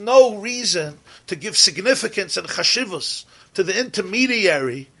 So there's no reason to give significance and chashivus to the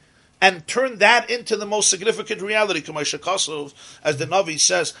intermediary and turn that into the most significant reality. As the Navi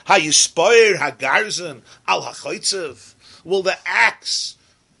says, "Hayispoir hagarzon al hachoitzev." Will the axe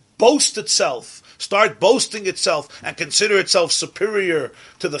boast itself, start boasting itself, and consider itself superior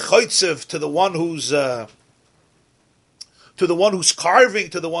to the choitzev, to the one who's carving,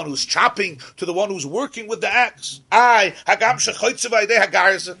 to the one who's chopping, to the one who's working with the axe? Hagam shechoitzev aydei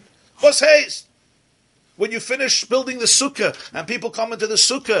hagarzon. What's haste? When you finish building the sukkah and people come into the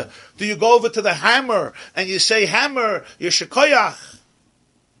sukkah, do you go over to the hammer and you say, "Hammer, you're shekoyach.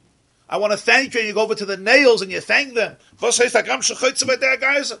 I want to thank you," and you go over to the nails and you thank them.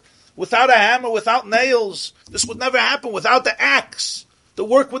 Without a hammer, without nails, this would never happen. Without the axe, the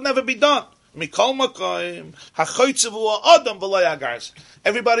work would never be done.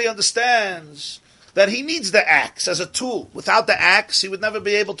 Everybody understands that he needs the axe as a tool. Without the axe, he would never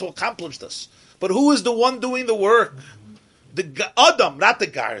be able to accomplish this. But who is the one doing the work? The Adam, not the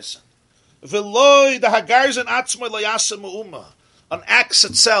garrison. An axe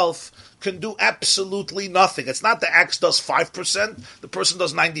itself can do absolutely nothing. It's not the axe does 5%, the person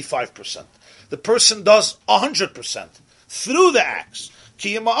does 95%. The person does 100% through the axe.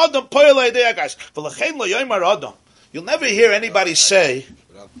 Ki yima adam poel idea guys. V'lechein lo yoymar adam. You'll never hear anybody say,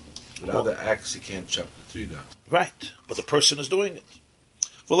 without the axe, you can't chop the tree down. right, but the person is doing it.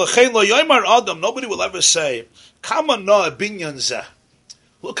 V'lechein lo yoymar adam. Nobody will ever say, Kama no binyan zeh.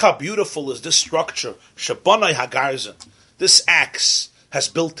 Look how beautiful is this structure. Shabonai hagarzin. This axe has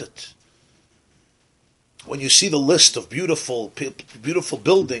built it. When you see the list of beautiful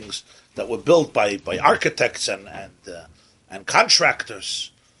buildings that were built by architects and contractors,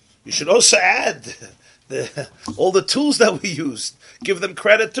 you should also add all the tools that we used. Give them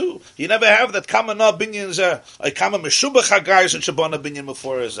credit too. You never have that kama na binyan zeh, kama meshubach hagarzin shabona binyan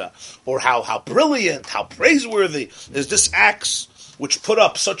meforah, or how brilliant, how praiseworthy is this axe which put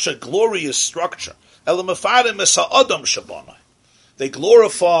up such a glorious structure. They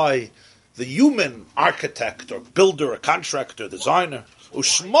glorify the human architect or builder or contractor, designer. We're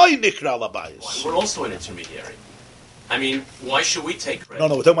also an intermediary. I mean, why should we take credit?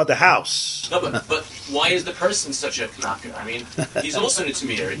 No, we're talking about the house. No, but why is the person such a knocker? I mean, he's also an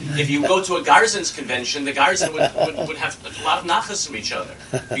intermediary. If you go to a Garzan's convention, the Garzan would have a lot of nachas from each other.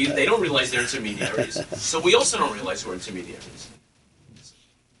 They don't realize they're intermediaries. So we also don't realize we're intermediaries.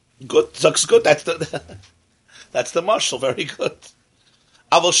 Good, looks good. That's the marshal. Very good.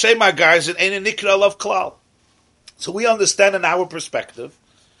 Avol shema Garzan ain't a nikra love klal. So we understand in our perspective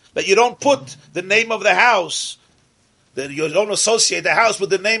that you don't put the name of the house, that you don't associate the house with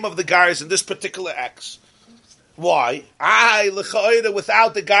the name of the Garzan, this particular X. Why?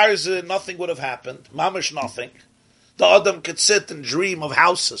 Without the Garzan, nothing would have happened. Mamish nothing. The Adam could sit and dream of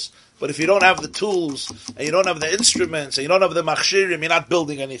houses. But if you don't have the tools, and you don't have the instruments, and you don't have the machshirim, you're not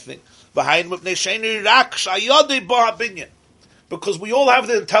building anything. Because we all have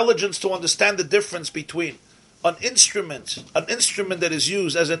the intelligence to understand the difference between an instrument that is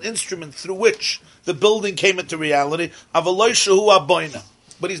used as an instrument through which the building came into reality, but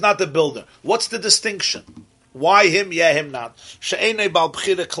he's not the builder. What's the distinction? Why him, yeah, him not?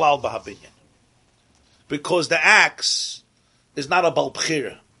 Because the axe is not a bal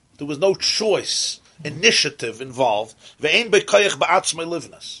b'chira. There was no choice, initiative involved. He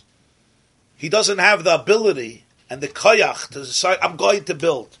doesn't have the ability and the koyach to decide, I'm going to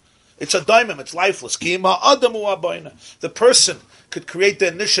build. It's a daimim, it's lifeless. The person could create the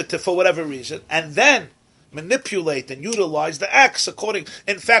initiative for whatever reason, and then manipulate and utilize the axe according.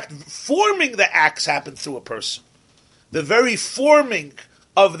 In fact, forming the axe happened through a person. The very forming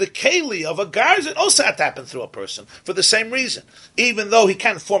of the keli, of a garzin, also had to happen through a person, for the same reason. Even though he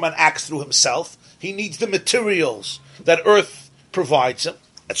can't form an axe through himself, he needs the materials that earth provides him.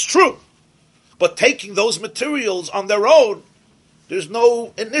 That's true. But taking those materials on their own, there's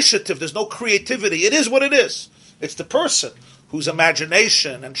no initiative, there's no creativity. It is what it is. It's the person whose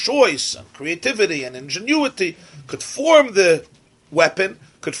imagination and choice and creativity and ingenuity could form the weapon,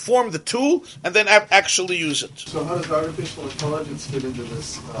 could form the tool, and then actually use it. So how does artificial intelligence fit into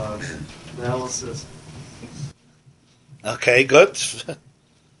this analysis? Okay, good.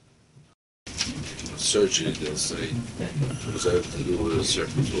 Searching it, they'll say, does that have to do with a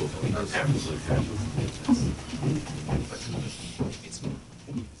certain tool?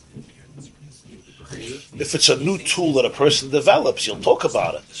 If it's a new tool that a person develops, you'll talk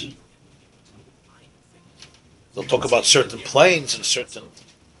about it. They'll talk about certain planes and certain...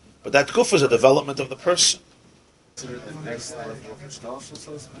 But that guf is a development of the person.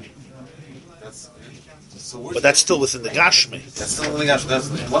 But that's still within the Gashmi. That's still within the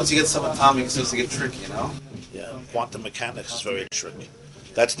Gashmi. Once you get subatomic, it starts to get tricky, you know? Yeah, quantum mechanics is very tricky.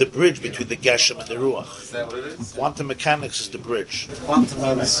 That's the bridge between the Geshem and the Ruach. Is that what it is? Quantum mechanics is the bridge. Quantum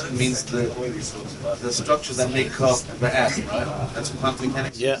means the structures that make up the atom, right? That's what quantum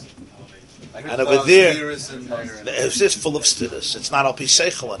mechanics is? Yeah. And over there, it's just full of students. It's not al pi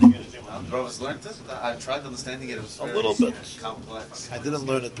seichel anymore. Brothers learned it. I tried understanding it. It was a little bit complex. I didn't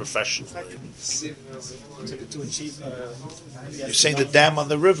learn it professionally. To achieve. You're saying the dam on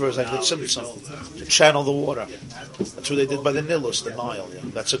the river is like the Simpson to channel the water. That's what they did by the Nilus, the Nile. Yeah.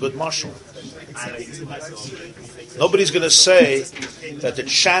 That's a good marshal. Nobody's going to say that the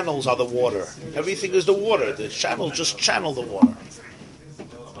channels are the water. Everything is the water. The channels just channel the water.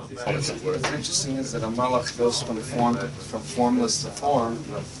 What's interesting is that a malach goes from formless to form.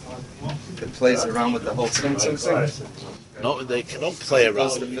 It plays around with the whole thing. No, they don't play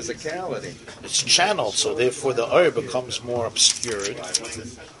around. The physicality. It's channeled, so therefore the oil becomes more obscured.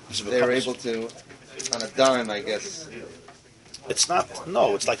 They're able to, on a dime, I guess. It's not.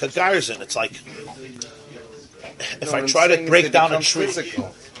 No, it's like a garzin. It's like if I try to break down a tree.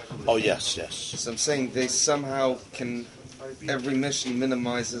 Physical. Oh yes. So I'm saying they somehow can. Every mission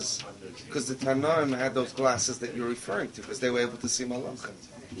minimizes Because the Tanoim had those glasses that you're referring to, because they were able to see Malachim.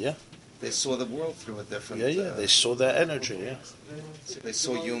 Yeah. They saw the world through a different... Yeah, they saw that energy, yeah. So they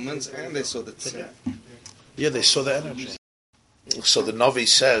saw humans and they saw the tzir. Yeah, they saw the energy. So the Navi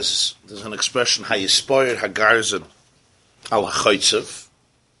says, there's an expression, Hayispoyer Hagarzin al HaChoitzev.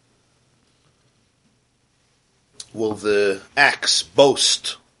 Will the axe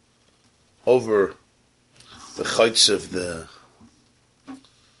boast over the Choitzev, the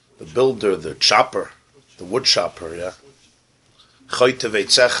builder, the chopper, the wood chopper, yeah? Choitev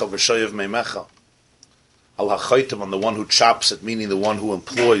eitzecha v'shoyev meimecha. Al ha-choitev, on the one who chops it, meaning the one who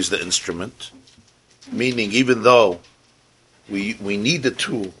employs the instrument. Meaning, even though we need the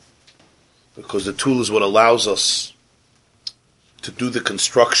tool, because the tool is what allows us to do the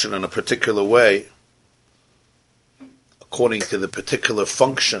construction in a particular way, according to the particular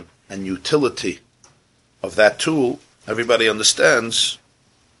function and utility of that tool, everybody understands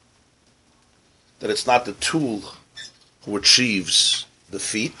that it's not the tool who achieves the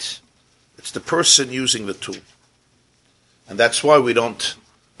feat, it's the person using the tool. And that's why we don't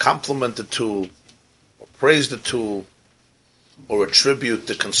compliment the tool, or praise the tool, or attribute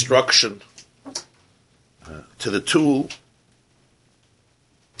the construction to the tool,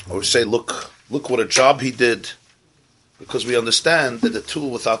 or say, look what a job he did, because we understand that the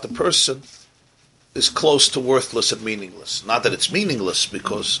tool without the person is close to worthless and meaningless. Not that it's meaningless,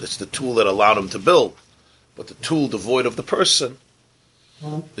 because it's the tool that allowed him to build, but the tool devoid of the person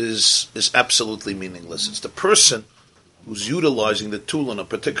is absolutely meaningless. It's the person who's utilizing the tool in a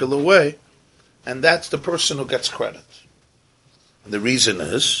particular way, and that's the person who gets credit. And the reason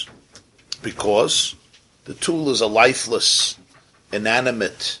is because the tool is a lifeless,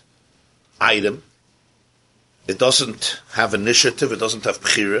 inanimate item. It doesn't have initiative, it doesn't have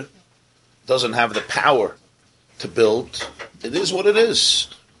bchira, it doesn't have the power to build. It is what it is.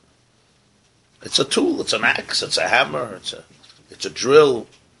 It's a tool, it's an axe, it's a hammer, it's a drill,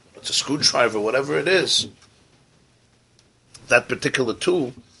 it's a screwdriver, whatever it is. That particular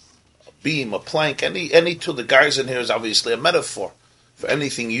tool, a beam, a plank, any tool, the guys in here is obviously a metaphor for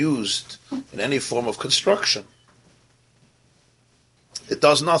anything used in any form of construction. It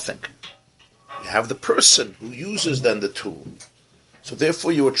does nothing. You have the person who uses then the tool. So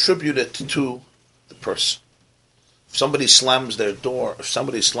therefore you attribute it to the person. If somebody slams their door, if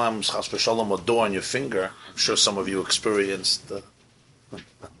somebody slams chas v'shalom a door on your finger, I'm sure some of you experienced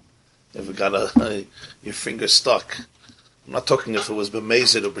ever got your finger stuck. I'm not talking if it was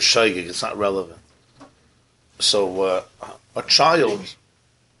b'mezid or b'shaygig, it's not relevant. So a child,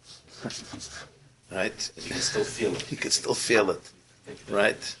 right? You can still feel it. You can still feel it,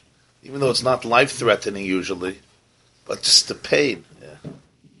 right? Even though it's not life-threatening usually, but just the pain, yeah,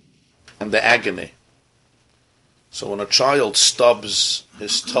 and the agony. So when a child stubs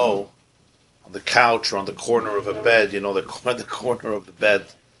his toe on the couch or on the corner of a bed, the corner of the bed,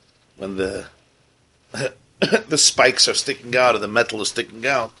 when the the spikes are sticking out or the metal is sticking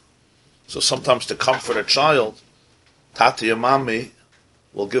out. So sometimes to comfort a child, Tati or Mami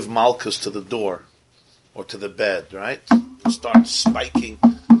will give malchus to the door or to the bed, right? You'll start spanking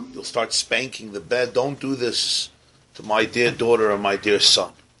the bed. Don't do this to my dear daughter or my dear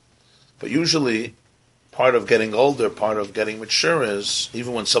son. But usually, part of getting older, part of getting mature is,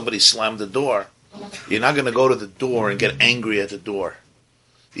 even when somebody slammed the door, you're not going to go to the door and get angry at the door.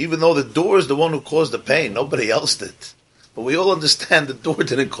 Even though the door is the one who caused the pain, nobody else did. But we all understand the door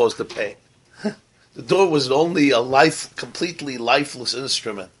didn't cause the pain. The door was only a completely lifeless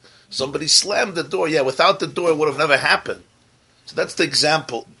instrument. Somebody slammed the door. Yeah, without the door, it would have never happened. So that's the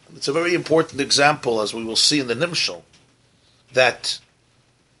example. It's a very important example, as we will see in the Nimshal, that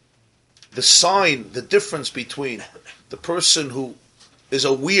the difference between the person who is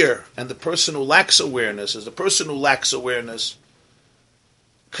aware and the person who lacks awareness is the person who lacks awareness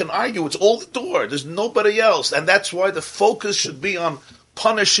can argue it's all the door. There's nobody else. And that's why the focus should be on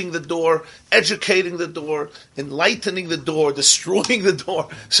punishing the door, educating the door, enlightening the door, destroying the door.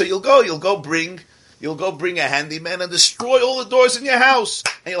 So you'll go bring a handyman and destroy all the doors in your house,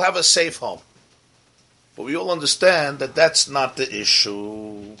 and you'll have a safe home. But we all understand that that's not the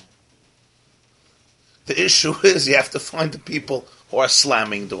issue. The issue is you have to find the people who are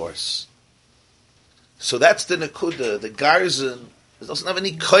slamming doors. So that's the Nakuda, the Garzin. It doesn't have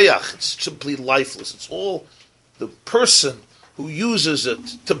any koyach. It's simply lifeless. It's all the person who uses it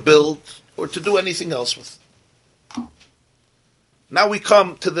to build or to do anything else with. Now we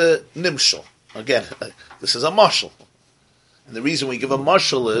come to the Nimshal. Again, this is a mashal. And the reason we give a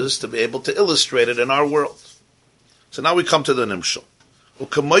mashal is to be able to illustrate it in our world. So now we come to the Nimshal.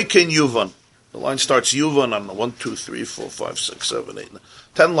 U'kamoyken yuvan. The line starts Yuvan on 1, 2, 3, 4, 5, 6, 7, 8, 9.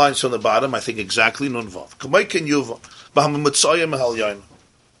 10 lines from the bottom, I think exactly Nun Vav. K'maykin Yuvan. B'hamimutzayim el yonim.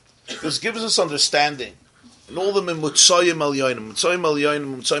 This gives us understanding. In all the mimutzayim el yonim. Mimutzayim el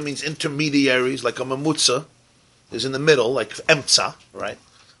yonim. Mimutzayim means intermediaries, like a mamutza is in the middle, like emtza, right?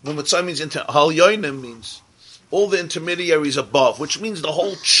 Mimutzayim means hal yonim means all the intermediaries above, which means the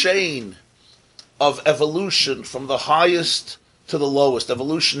whole chain of evolution from the highest to the lowest.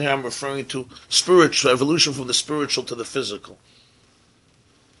 Evolution here I'm referring to spiritual, evolution from the spiritual to the physical.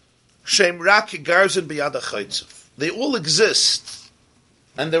 Shem rak garzin biyad ha'chaytzev. They all exist,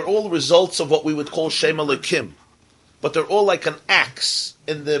 and they're all results of what we would call Shem Elokim. But they're all like an axe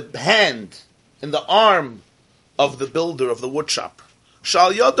in the hand, in the arm of the builder, of the woodchopper.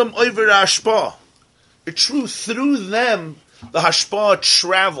 Shal yodam oiver hashpah. It's true, through them, the hashpah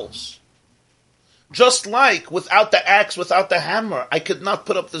travels. Just like without the axe, without the hammer, I could not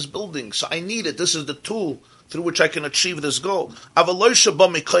put up this building, so I need it. This is the tool through which I can achieve this goal. But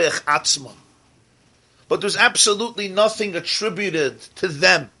there's absolutely nothing attributed to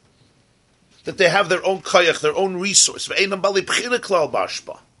them, that they have their own koyach, their own resource. They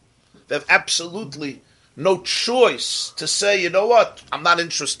have absolutely no choice to say, you know what, I'm not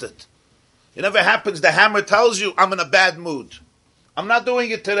interested. It never happens. The hammer tells you, I'm in a bad mood. I'm not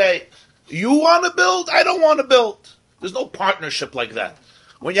doing it today. You want to build? I don't want to build. There's no partnership like that.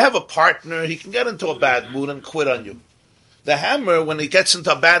 When you have a partner, he can get into a bad mood and quit on you. The hammer, when he gets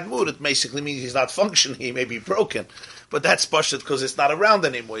into a bad mood, it basically means he's not functioning. He may be broken. But that's pashut because it's not around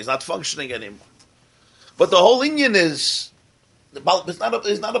anymore. He's not functioning anymore. But the whole Inyan is, it's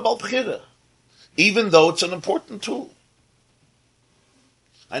not a Bal Bechira, even though it's an important tool.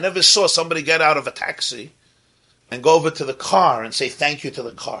 I never saw somebody get out of a taxi and go over to the car and say thank you to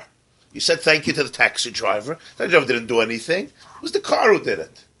the car. You said thank you to the taxi driver. The driver didn't do anything. It was the car who did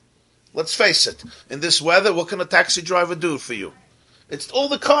it. Let's face it. In this weather, what can a taxi driver do for you? It's all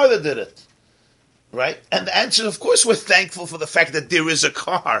the car that did it. Right? And the answer is, of course, we're thankful for the fact that there is a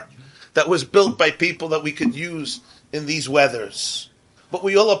car that was built by people that we could use in these weathers. But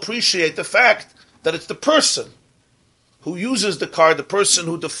we all appreciate the fact that it's the person who uses the car, the person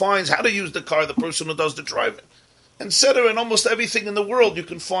who defines how to use the car, the person who does the driving. Etc. In almost everything in the world, you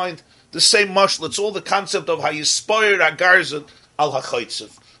can find the same mashal. It's all the concept of how you spoir agarzin al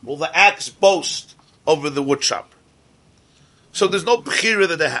hachaytzev. Will the axe boast over the woodchopper? So there's no bechira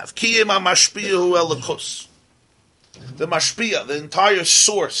that they have. Kiyem mashpiyahu elikus. The mashpiyah, the entire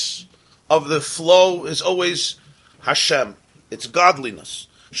source of the flow, is always Hashem. It's godliness.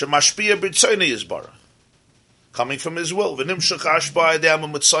 Shemashpiyah b'tzayni yizbarach, coming from His will. V'nimshach hashpah edem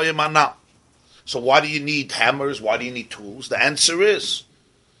u'mitzayim anah. So why do you need hammers? Why do you need tools? The answer is,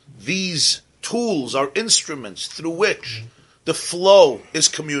 these tools are instruments through which the flow is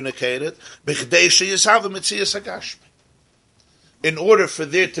communicated in order for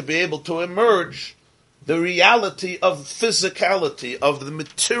there to be able to emerge the reality of physicality, of the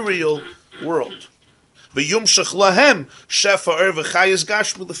material world.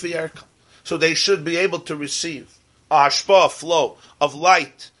 So they should be able to receive a hashpah, flow of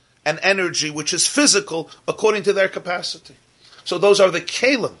light and energy which is physical according to their capacity. So those are the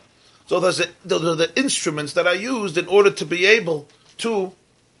kelim. So those are the instruments that are used in order to be able to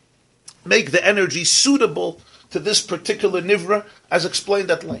make the energy suitable to this particular nivra, as explained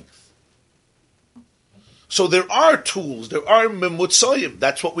at length. So there are tools, there are memutzayim.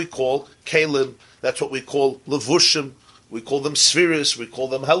 That's what we call kelim. That's what we call levushim. We call them spheres. We call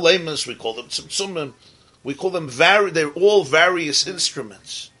them halemas. We call them tzimtzumim. We call them they're all various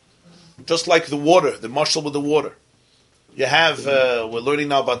instruments. Just like the water, the mashal with the water. You have, we're learning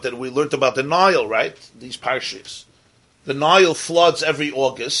now about that. We learned about the Nile, right? These parshas. The Nile floods every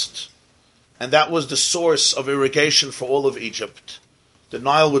August, and that was the source of irrigation for all of Egypt. The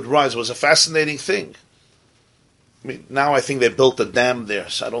Nile would rise. It was a fascinating thing. I mean, now I think they built a dam there,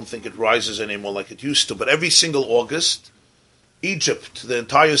 so I don't think it rises anymore like it used to. But every single August, Egypt, the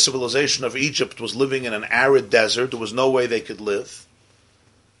entire civilization of Egypt was living in an arid desert. There was no way they could live.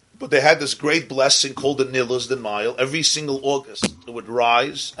 But they had this great blessing called the Nilus, the Nile. Every single August, it would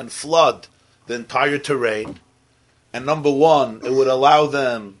rise and flood the entire terrain. And number one, it would allow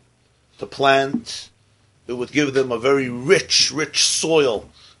them to plant. It would give them a very rich soil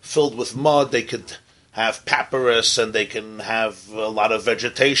filled with mud. They could have papyrus, and they can have a lot of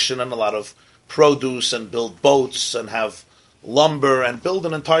vegetation and a lot of produce, and build boats and have lumber and build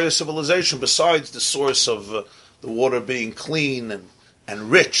an entire civilization, besides the source of the water being clean and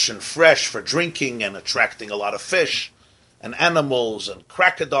rich and fresh for drinking and attracting a lot of fish and animals and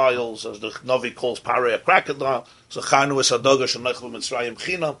crocodiles, as the Navi calls Parei a crocodile. So Chanu es Hadoga Shenechlu Mitzrayim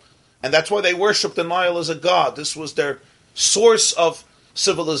Chinam. And that's why they worshipped the Nile as a god. This was their source of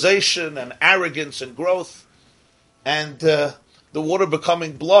civilization and arrogance and growth. And the water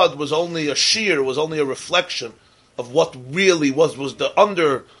becoming blood was only a sheer, was only a reflection of what really was the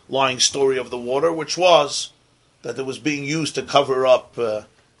underlying story of the water, which was that it was being used to cover up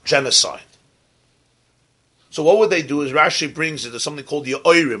genocide. So what would they do is Rashi brings it as something called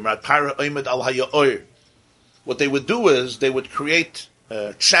Ya'orim, right? Para Oimed al HaYa'or. What they would do is they would create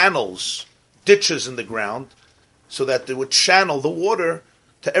channels, ditches in the ground, so that they would channel the water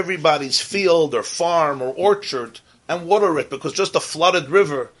to everybody's field or farm or orchard and water it, because just a flooded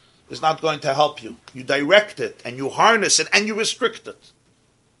river is not going to help you. You direct it and you harness it and you restrict it.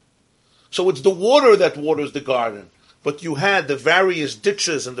 So it's the water that waters the garden, but you had the various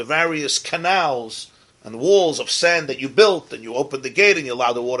ditches and the various canals and walls of sand that you built, and you open the gate and you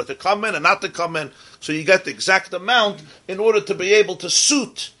allow the water to come in and not to come in, so you get the exact amount in order to be able to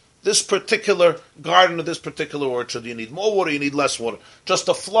suit this particular garden or this particular orchard. You need more water, you need less water. Just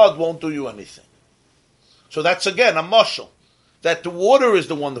a flood won't do you anything. So that's again a mashal, that the water is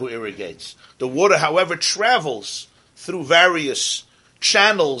the one who irrigates. The water, however, travels through various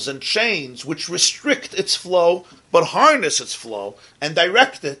channels and chains which restrict its flow, but harness its flow and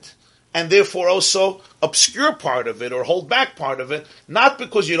direct it, and therefore also obscure part of it or hold back part of it, not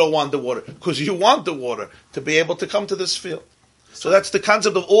because you don't want the water, because you want the water to be able to come to this field. So that's the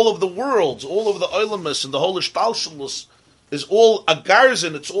concept of all of the worlds, all of the Oilimus and the whole Ishtalshalus is all a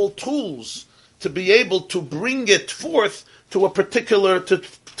garzin, it's all tools to be able to bring it forth to a particular,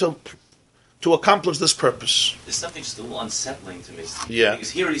 to accomplish this purpose. There's something just a little unsettling to me. Yeah.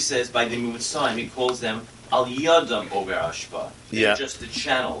 Because here he says, by the Mitzrayim, he calls them Al Yadam Ober Ashba. They're just the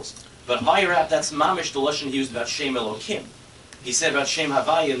channels. But higher up, that's Mamish, the Lashon he used about Shem Elokim. He said about Shem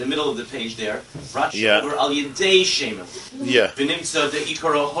Havaya in the middle of the page there, Rashi over Al Yendei Shem Elokim. Yeah. V'nimtza the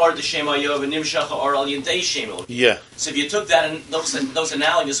Ikar Ohar the Shem Ayov v'nimshacha or Al Yendei Shem Elokim. Yeah. So if you took that and those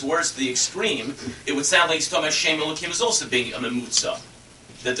analogous words to the extreme, it would sound like he's talking about Shem Elokim is also being a Memutza.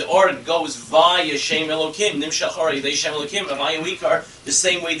 That the or goes via Shem Elokim, Nimshach or Yedei Shem Elokim, via Ikar, the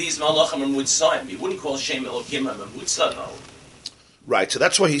same way these Malachim are Mutzayim. You wouldn't call Shem Elokim a Memutza, no. Right, so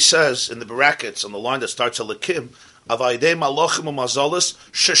that's why he says in the brackets on the line that starts Elokim, Avaydei Malachim u'Mazalis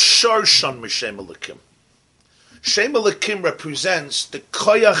Shesharshan Mishem Elokim. Shem Elokim represents the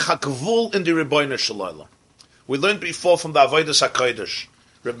Koyach HaGvul in the Rebbeinu Shalom. We learned before from the Avodas HaKodesh,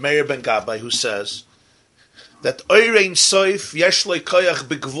 Reb Meir ben Gabbai, who says that Oirein Soif Yesh Le Koyach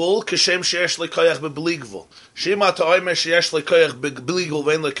Begvul Kishem Sheyesh Le Koyach Bebli Gvul. Shema Ta'omer Sheyesh Le Koyach Bebli Gvul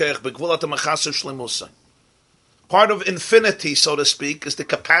Vein Le Koyach Begvul Ata Machaser Shlemusai. Part of infinity, so to speak, is the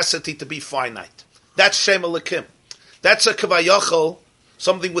capacity to be finite. That's Shem Elokim. That's a Kavayachol,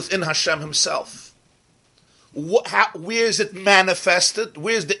 something within Hashem himself. Where is it manifested?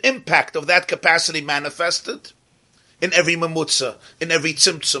 Where is the impact of that capacity manifested? In every Memutza, in every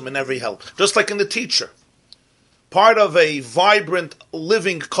Tzimtzum, in every hell. Just like in the teacher. Part of a vibrant,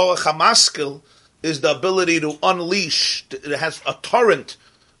 living Koach HaMaskil is the ability to unleash. It has a torrent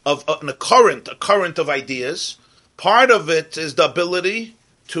of a current of ideas. Part of it is the ability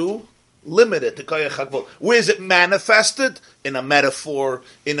to limit it. Where is it manifested? In a metaphor,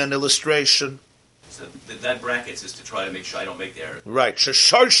 in an illustration. So that brackets is to try to make sure I don't make the error. Right. So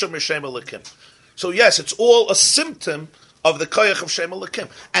yes, it's all a symptom of the koyach of Shem Elokim.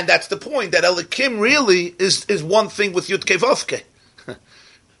 And that's the point, that Elokim really is one thing with Yud Kei Vav Kei,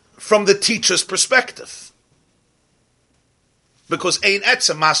 from the teacher's perspective. Because Ein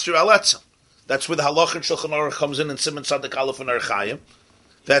Etzem, Master Al Etzem. That's where the Halach and Shulchan Aruch comes in Siman Sadik Aleph and Archaim,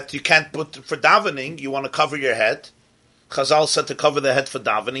 that you can't put, for davening, you want to cover your head. Chazal said to cover the head for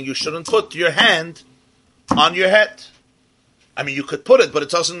davening, you shouldn't put your hand on your head. I mean, you could put it, but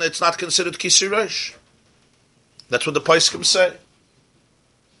it's not considered Kisir Rosh. That's what the Poskim say.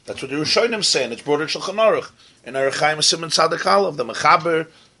 That's what the Rishonim say, and it's brought in Shulchan Aruch. In Archaim Siman Sadik Aleph, the Mechaber,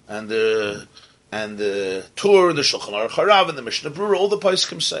 and the Tur, the Shulchan Aruch Harav, and the Mishnah Berurah, all the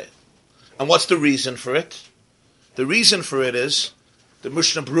Poskim say it. And what's the reason for it? The reason for it is, the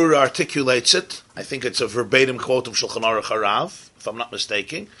Mishnah Berurah articulates it, I think it's a verbatim quote of Shulchan Aruch Harav, if I'm not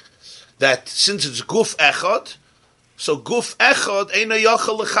mistaken, that since it's Guf Echad, so Guf Echad eina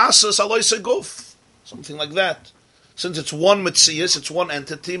yachal lechasas aloyse Guf. Something like that. Since it's one Metzias, it's one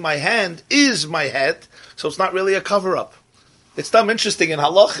entity, my hand is my head, so it's not really a cover-up. It's damn interesting in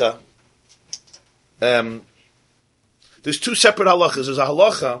Halacha. There's two separate halachas. There's a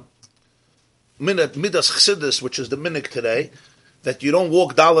halacha, Midas Chassidus, which is the minik today, that you don't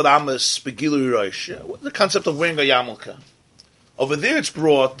walk Dalet Amas Begilui Rosh. The concept of wearing a yarmulke. Over there, it's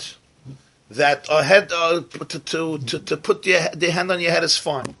brought that a head to put the hand on your head is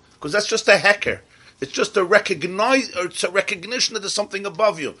fine. because that's just a hacker. It's just it's a recognition that there's something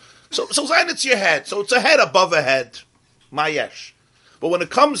above you. So Zayin, it's your head. So it's a head above a head. Mayesh. But when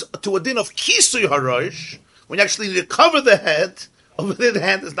it comes to a din of Kisui Harosh, when you actually need to cover the head, over the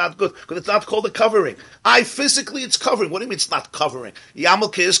hand is not good, because it's not called a covering. Physically, it's covering. What do you mean it's not covering?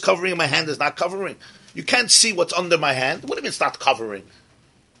 Yamalke is covering, and my hand is not covering. You can't see what's under my hand. What do you mean it's not covering?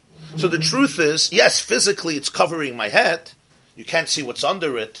 So the truth is, yes, physically it's covering my head. You can't see what's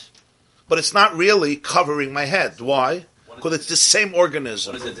under it. But it's not really covering my head. Why? Because it's the same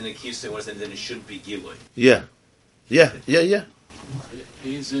organism. What is it in a kisui? What is it then it shouldn't be gilui? Yeah.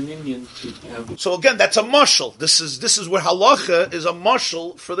 He's an Indian to have. So again, that's a mushal. This is where halacha is a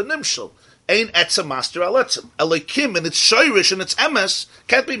mushal for the nimshal. Ein etzem master al etzem. Elokim and its shirish and its emes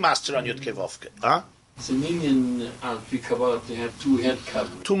can't be master on Yud Kevovke. Huh? It's an Indian Kabbalah to have two head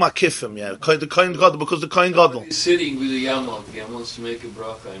covers. Two makifim, yeah. The kohen gadol, because the kohen gadol. He's sitting with a yamal. He wants to make a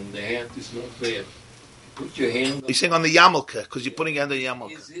bracha, and the hand is not there. Put your hand. He's saying on the yamalke, because you're putting your hand on the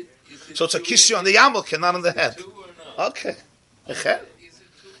yamalke. Is it So it's a kisui on the yamalke, not on the head. two or not? Okay.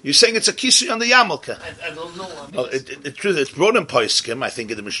 You're saying it's a kisui on the yamalke. I don't know. I mean, Oh, it's brought in Poiskim, I think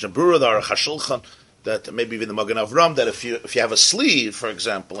in the Mishnah Berurah, the Aruch HaShulchan, that maybe even the Magen Avram, that if you have a sleeve, for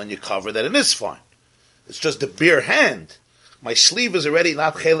example, and you cover that, it is fine. It's just the bare hand. My sleeve is already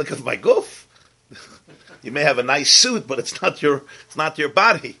not chelik of my goof. You may have a nice suit, but it's not your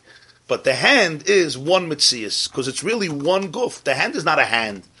body. But the hand is one mitzias, because it's really one goof. The hand is not a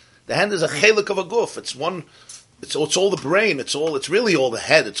hand. The hand is a chelik of a goof. It's one. It's all the brain. It's really all the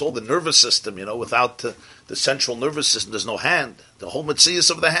head. It's all the nervous system. Without the central nervous system, there's no hand. The whole mitzias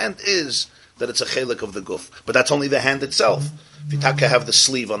of the hand is that it's a chelik of the goof. But that's only the hand itself. If you have the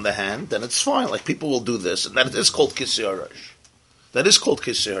sleeve on the hand, then it's fine. Like people will do this, and that is called kisui harash. That is called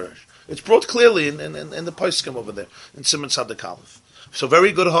kisui harash. It's brought clearly in the Poskim over there in Siman Sadik Aleph. So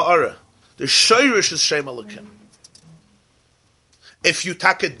very good ha'ara. The shayrish is Shem Elokim. If you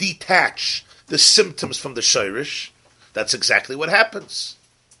detach the symptoms from the shayrish, that's exactly what happens.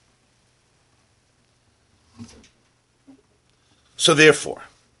 So therefore,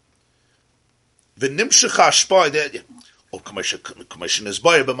 the nimshach hashpa that. Commission is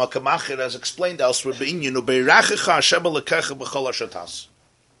by b'makamacher as explained elsewhere. Be'inyan u'beirachecha Hashem alekecha b'chol hashatas.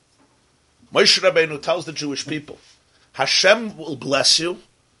 Moshe Rabbeinu tells the Jewish people, Hashem will bless you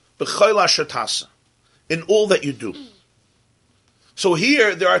b'chol hashatas in all that you do. So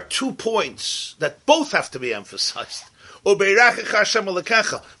here there are 2 points that both have to be emphasized. U'beirachecha Hashem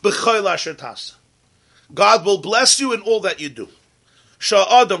alekecha b'chol hashatas. God will bless you in all that you do.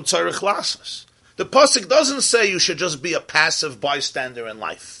 Sha'adam tzarich lasas. The pasuk doesn't say you should just be a passive bystander in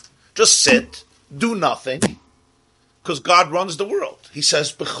life. Just sit, do nothing, because God runs the world. He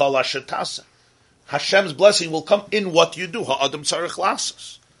says, B'chol hashetasa. Hashem's blessing will come in what you do. Ha'adam tzarich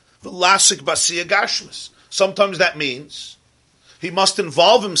lasas. V'lasik b'asiyah gashmis. Sometimes that means he must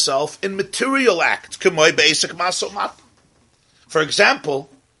involve himself in material acts. K'moy basic masomat. For example,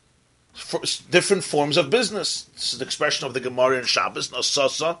 for different forms of business. This is the expression of the Gemara in Shabbos,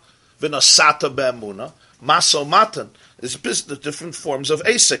 Nasasa, V'nasata be'emuna, maso matan, is business, different forms of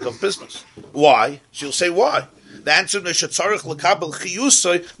asik, of business. Why? So you'll say, why? The answer is,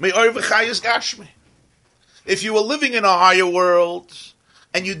 if you were living in a higher world,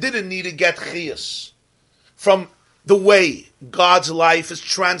 and you didn't need to get chiyus from the way God's life is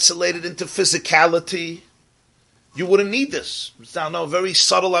translated into physicality, you wouldn't need this. It's now a very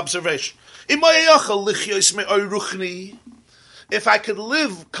subtle observation. If I could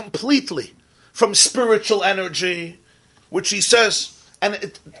live completely from spiritual energy, which he says, and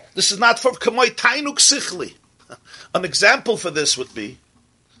this is not for kamoy tainuk sichli. An example for this would be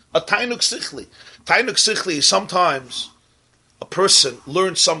a tainuk sichli. Tainuk sichli is sometimes a person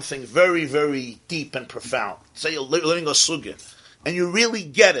learns something very, very deep and profound. Say you're learning a sugya, and you really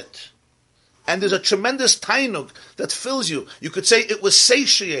get it. And there's a tremendous tainuk that fills you. You could say it was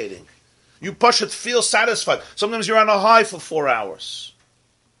satiating. You push it, feel satisfied. Sometimes you're on a high for 4 hours.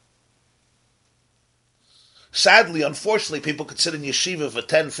 Sadly, unfortunately, people could sit in yeshiva for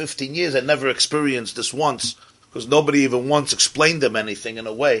 10, 15 years and never experienced this once, because nobody even once explained them anything in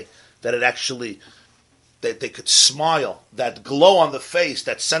a way that it actually, that they could smile, that glow on the face,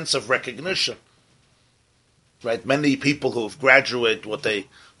 that sense of recognition. Right? Many people who have graduated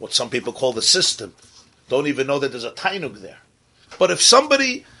what some people call the system don't even know that there's a tainug there. But if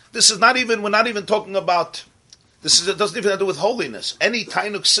somebody, we're not even talking about, it doesn't even have to do with holiness. Any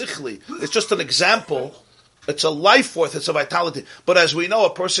tainuk sichli, it's just an example. It's a life force, it's a vitality. But as we know,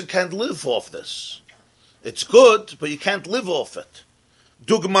 a person can't live off this. It's good, but you can't live off it.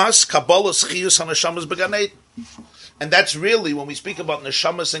 Dugmas, Kabbalah, Chiyus, Hanashamas, Began Eden. And that's really, when we speak about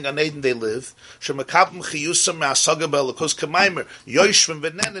Neshamas and Gan Eden, they live. Shemekabim chiyusam me'asaga be'elokos k'maimer, yoishvim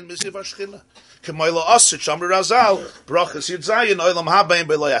v'nenen miziv hashchina. K'moyla osit, shamri razal, brachas yidzayin, oilam habayim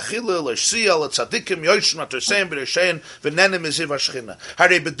be'lo yachilu, l'shsiya, l'tzadikim, yoishvim aterseim b'reshein, v'nenen miziv hashchina.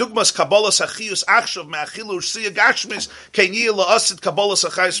 Harei bedugmas kabolas achiyus achshav me'achilu, l'shsiya gashmis, kenyiyah la'osit kabolas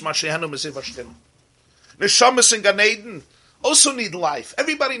achayus ma'shehenu miziv hashchina. Neshamas and Gan Eden also need life.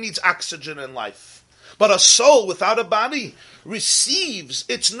 Everybody needs oxygen in life. But a soul without a body receives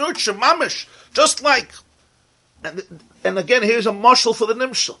its nurture, mamish, just like, and again, here's a mashal for the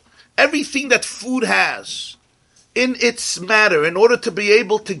nimshal. Everything that food has in its matter, in order to be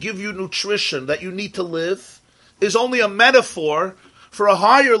able to give you nutrition that you need to live, is only a metaphor for a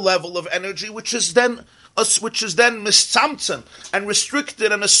higher level of energy, which is then mitzamtzen and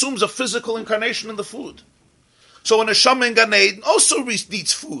restricted and assumes a physical incarnation in the food. So a neshama in Gan Eden also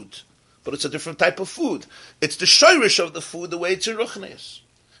needs food. But it's a different type of food. It's the shayrish of the food, the way it's in Ruchnius.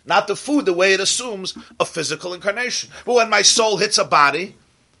 Not the food, the way it assumes a physical incarnation. But when my soul hits a body,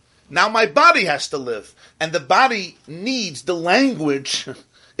 now my body has to live. And the body needs the language,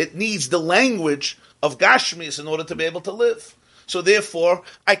 it needs the language of Gashmis in order to be able to live. So therefore,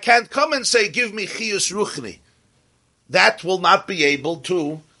 I can't come and say, give me chiyus ruchni. That will not be able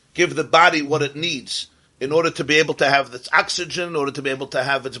to give the body what it needs in order to be able to have its oxygen, in order to be able to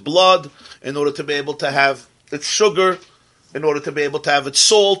have its blood, in order to be able to have its sugar, in order to be able to have its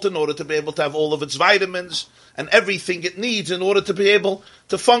salt, in order to be able to have all of its vitamins, and everything it needs in order to be able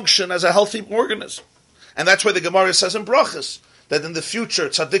to function as a healthy organism. And that's why the Gemara says in Brachas, that in the future,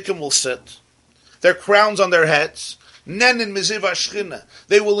 tzaddikim will sit, their crowns on their heads, nenin miziv hashchina,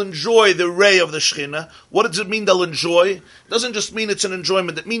 they will enjoy the ray of the shchina. What does it mean they'll enjoy? It doesn't just mean it's an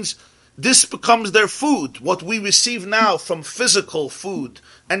enjoyment, it means this becomes their food. What we receive now from physical food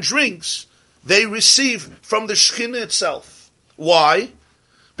and drinks, they receive from the Shekhinah itself. Why?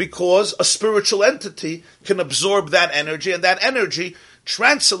 Because a spiritual entity can absorb that energy, and that energy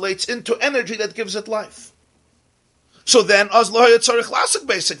translates into energy that gives it life. So then,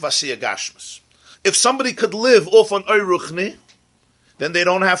 if somebody could live off on Ruchni, then they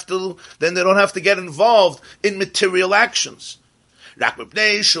don't have to get involved in material actions. Because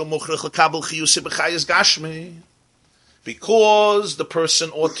the person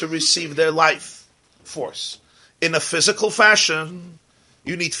ought to receive their life force. In a physical fashion,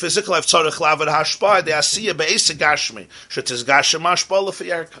 you need physical life. So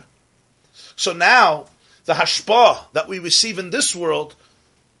now, the hashpah that we receive in this world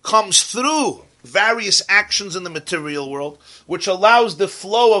comes through various actions in the material world, which allows the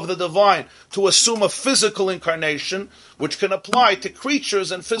flow of the divine to assume a physical incarnation, which can apply to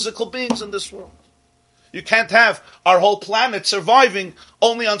creatures and physical beings in this world. You can't have our whole planet surviving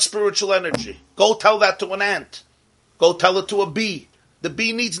only on spiritual energy. Go tell that to an ant. Go tell it to a bee. The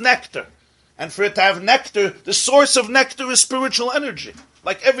bee needs nectar. And for it to have nectar, the source of nectar is spiritual energy,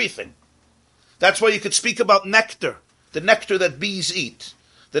 like everything. That's why you could speak about nectar, the nectar that bees eat,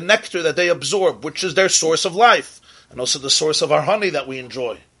 the nectar that they absorb, which is their source of life, and also the source of our honey that we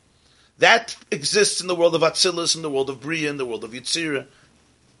enjoy. That exists in the world of Atzilus, in the world of Bria, in the world of Yitzira.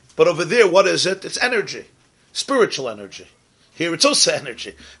 But over there, what is it? It's energy, spiritual energy. Here it's also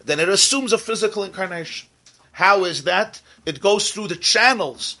energy. Then it assumes a physical incarnation. How is that? It goes through the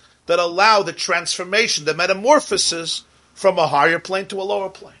channels that allow the transformation, the metamorphosis from a higher plane to a lower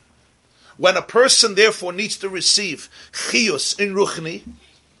plane. When a person therefore needs to receive chiyus in ruchni,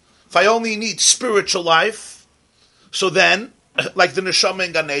 if I only need spiritual life, so then, like the neshama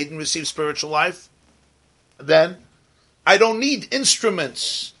in Gan Eden receives spiritual life, then I don't need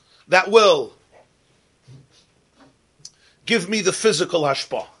instruments that will give me the physical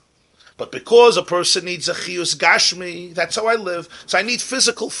hashpah. But because a person needs a chiyus gashmi, that's how I live. So I need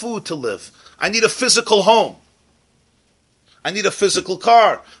physical food to live. I need a physical home. I need a physical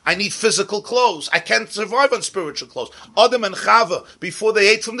car. I need physical clothes. I can't survive on spiritual clothes. Adam and Chava, before they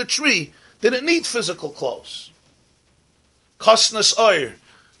ate from the tree, didn't need physical clothes. Kosnas oir.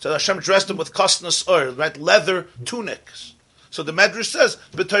 So Hashem dressed them with kosnas oir, right? Leather tunics. So the Medrash says,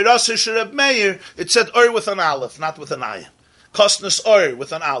 B'Torah Reb Meir, it said oir with an aleph, not with an ayin. Kosnas oir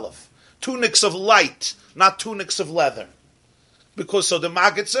with an aleph. Tunics of light, not tunics of leather. Because so the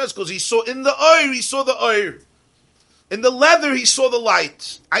Maggid says, because he saw in the oir, he saw the oir. In the leather, he saw the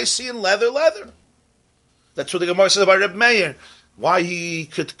light. I see in leather. That's what the Gemara says about Reb Meir. Why he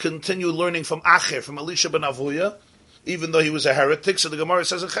could continue learning from Acher, from Elisha ben Avuya, even though he was a heretic. So the Gemara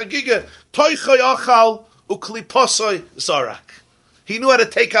says in Chagiga, Toichoy achal ukliposoi zarak. He knew how to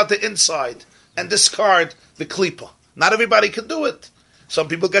take out the inside and discard the klipa. Not everybody can do it. Some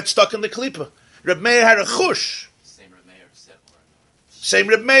people get stuck in the klipa. Reb Meir had a chush. Same Reb Same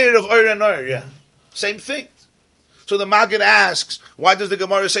Reb Meir of Oyer and Oyer, yeah. Same thing. So the Maggid asks, why does the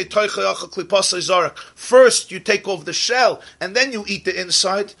Gemara say, first you take off the shell, and then you eat the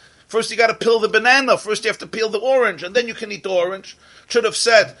inside? First you got to peel the banana, first you have to peel the orange, and then you can eat the orange. Should have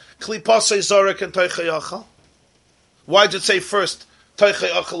said, klipasei zarek and toichei achal. Why did it say first, toichei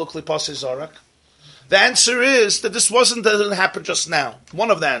achal or klipasei zarek? The answer is that this didn't happen just now. One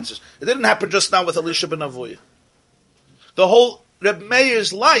of the answers. It didn't happen just now with Elisha ben Avuya. The whole Reb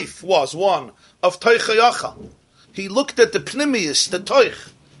Meir's life was one of toichei achal. He looked at the pnimius, the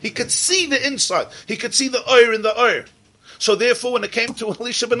toich. He could see the inside. He could see the oir in the oir. So therefore, when it came to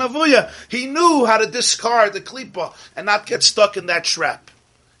Elisha ben Avuya, he knew how to discard the klipa and not get stuck in that trap.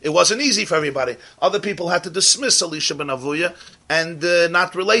 It wasn't easy for everybody. Other people had to dismiss Elisha ben Avuya and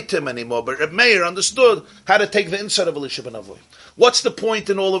not relate to him anymore. But Reb Meir understood how to take the inside of Elisha ben Avuya. What's the point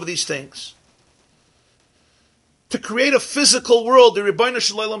in all of these things? To create a physical world, the Rebbeinu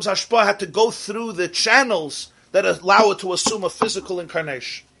Shalom's Hashpah had to go through the channels that allow it to assume a physical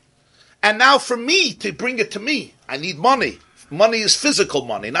incarnation. And now for me, to bring it to me, I need money. Money is physical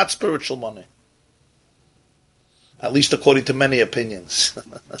money, not spiritual money. At least according to many opinions.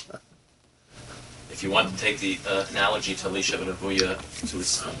 If you want to take the analogy to Elisha ben Avuya to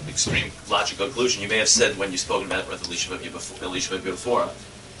its extreme logical conclusion, you may have said when you spoke about Elisha ben Avuya before,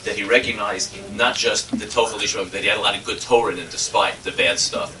 that he recognized not just the Torah Elisha ben Avuya, that he had a lot of good Torah in it despite the bad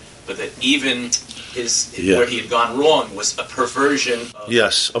stuff, but that even where he had gone wrong was a perversion of,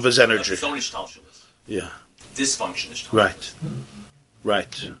 of his energy. Yeah. Dysfunction.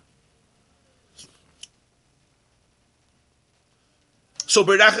 Right. So,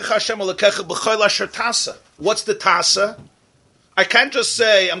 what's the tasa? I can't just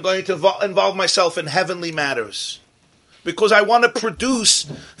say I'm going to involve myself in heavenly matters because I want to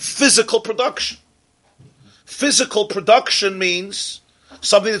produce physical production. Physical production means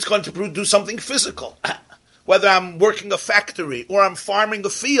something that's going to produce something physical. Whether I'm working a factory or I'm farming a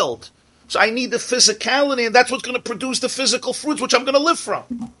field. So I need the physicality, and that's what's going to produce the physical fruits which I'm going to live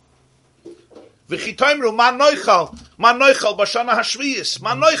from. So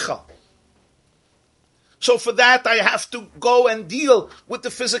for that, I have to go and deal with the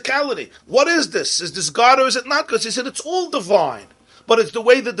physicality. What is this? Is this God or is it not? Because he said it's all divine. But it's the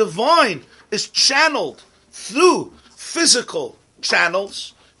way the divine is channeled through physical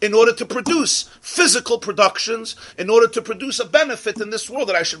channels in order to produce physical productions, in order to produce a benefit in this world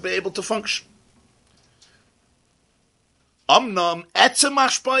that I should be able to function. Amnam etzem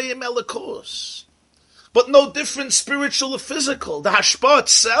hashpayim elikos. But no different spiritual or physical. The hashpa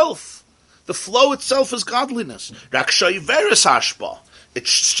itself, the flow itself is godliness. Rakshay veris hashpa.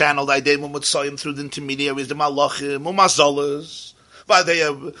 It's channeled aydem u'mitzayim through the intermediaries, the malachim, u'mazolas.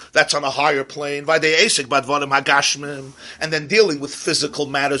 That's on a higher plane. And then dealing with physical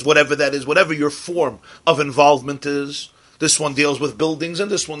matters, whatever that is, whatever your form of involvement is. This one deals with buildings,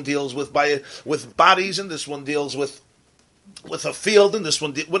 and this one deals with bodies, and this one deals with a field, and this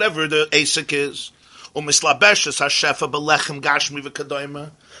one whatever the ASIC is. Because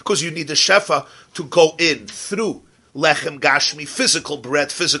you need the shefa to go in through lechem gashmi, physical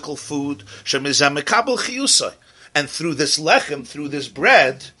bread, physical food. And through this lechem, through this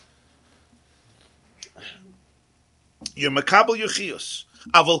bread, you're makabel yuchius.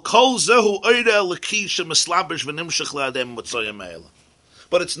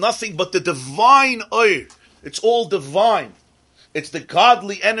 But it's nothing but the divine oir. It's all divine. It's the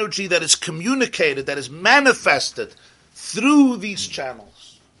godly energy that is communicated, that is manifested through these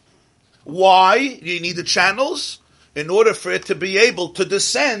channels. Why do you need the channels? In order for it to be able to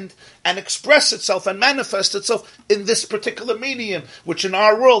descend and express itself and manifest itself in this particular medium, which in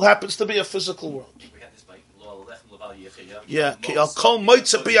our world happens to be a physical world. Yeah, the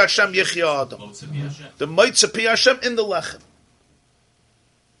moitze pi Hashem in the lechem.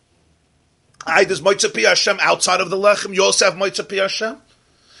 Does moitze pi Hashem outside of the lechem? You also have moitze pi Hashem?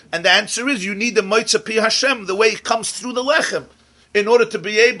 And the answer is you need the moitze pi Hashem, the way it comes through the lechem, in order to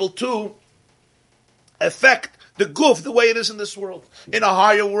be able to affect the guf the way it is in this world. In a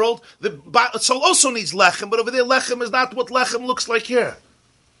higher world, the soul also needs lechem, but over there lechem is not what lechem looks like here.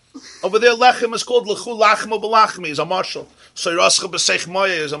 Over there lechem is called lechu lachem u'belachmi, is a marshal. Soyrascha b'seich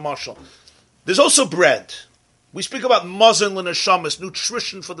moya is a marshal. There's also bread. We speak about mazon l'neshamas,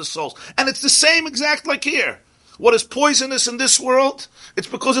 nutrition for the souls. And it's the same exact like here. What is poisonous in this world, it's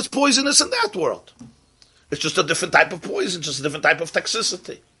because it's poisonous in that world. It's just a different type of poison, just a different type of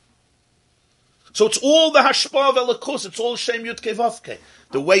toxicity. So it's all the hashpa of elikos, it's all Shem Yud Kei Vav Kei.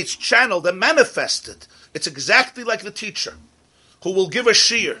 The way it's channeled and manifested, it's exactly like the teacher who will give a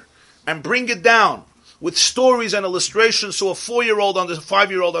shiur and bring it down with stories and illustrations so a 4-year-old, a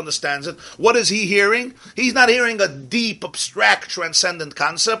 5-year-old understands it. What is he hearing? He's not hearing a deep, abstract, transcendent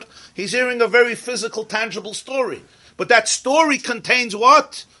concept. He's hearing a very physical, tangible story. But that story contains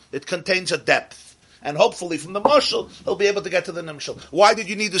what? It contains a depth. And hopefully from the mashal, he'll be able to get to the nimshal. Why did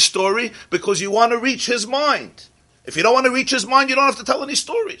you need the story? Because you want to reach his mind. If you don't want to reach his mind, you don't have to tell any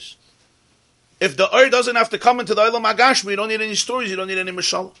stories. If the Ur doesn't have to come into the Olam HaGashmi, you don't need any stories, you don't need any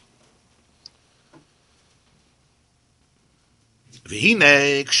mashal.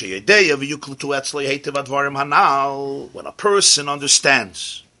 When a person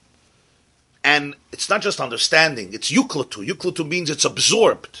understands, and it's not just understanding, it's yuklatu. Yuklatu means it's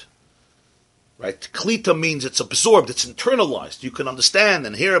absorbed. Right? Klita means it's absorbed, it's internalized. You can understand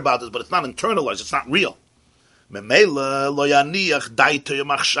and hear about it, but it's not internalized, it's not real.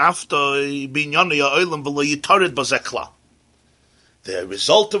 The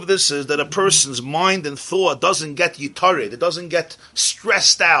result of this is that a person's mind and thought doesn't get yitarid, it doesn't get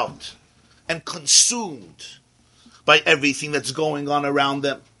stressed out and consumed by everything that's going on around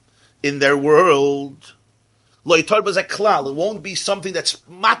them in their world. It won't be something that's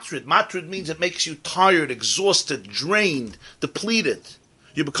matrid. Matrid means it makes you tired, exhausted, drained, depleted.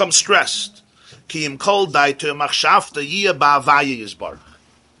 You become stressed. You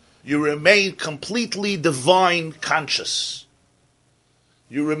remain completely divine conscious.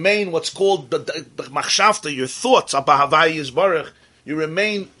 You remain what's called the machshavta, your thoughts, you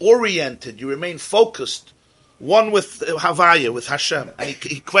remain oriented, you remain focused, one with Havaya, with Hashem. And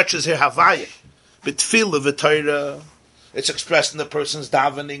he quetches here Havaya. B'tfila v'torah. It's expressed in the person's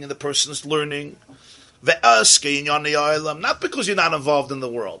davening and the person's learning. Not because you're not involved in the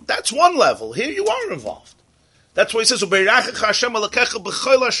world. That's one level. Here you are involved. That's why he says,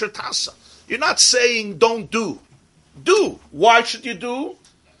 you're not saying don't do. Do. Why should you do?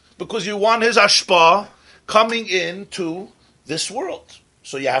 Because you want his ashpa coming into this world.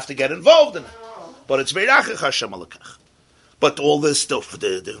 So you have to get involved in it. But it's Beirachach Hashem Alakach. But all this stuff,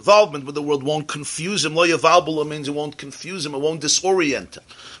 the involvement with the world won't confuse him. Lo yavalbula means it won't confuse him, it won't disorient him.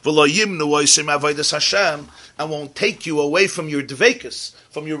 V'lo yimnu oisim avodas Hashem, and won't take you away from your dvekus,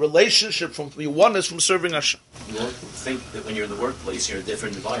 from your relationship, from your oneness, from serving Hashem. You won't think that when you're in the workplace, you're in a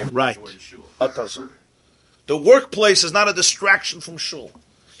different environment. Right. The workplace is not a distraction from shul.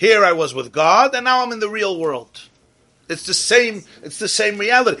 Here I was with God, and now I'm in the real world. It's the same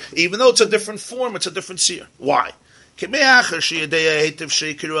reality. Even though it's a different form, it's a different seer. Why? Since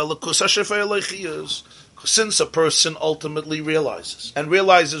a person ultimately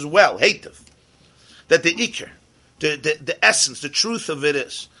realizes well, that the ikr, the essence, the truth of it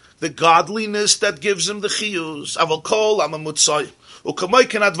is the godliness that gives him the chiyuz.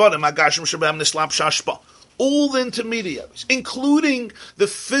 All the intermediaries, including the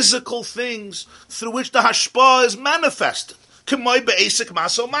physical things through which the hashpah is manifested.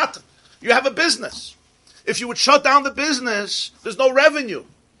 You have a business. If you would shut down the business, there's no revenue.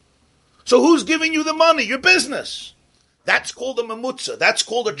 So who's giving you the money? Your business. That's called a mamutza. That's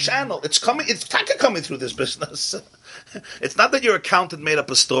called a channel. It's taka coming through this business. It's not that your accountant made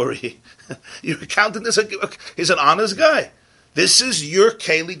up a story. Your accountant is an honest guy. This is your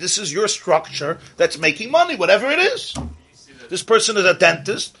keli, this is your structure that's making money, whatever it is. This person is a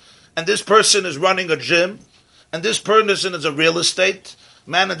dentist, and this person is running a gym, and this person is a real estate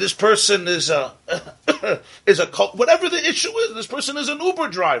man, and this person is a whatever the issue is. This person is an Uber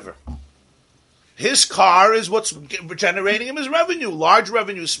driver. His car is what's generating him his revenue, large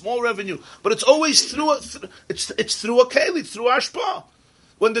revenue, small revenue, but it's always through a keli, it's through ashpa.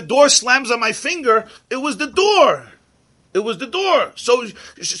 When the door slams on my finger, it was the door. It was the door. So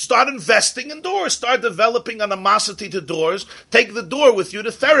you should start investing in doors. Start developing animosity to doors. Take the door with you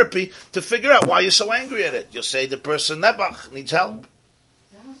to therapy to figure out why you're so angry at it. You'll say the person Nebach needs help.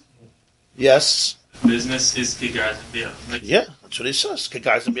 Yes. Business is kigaz biyah. Yeah, that's what he says.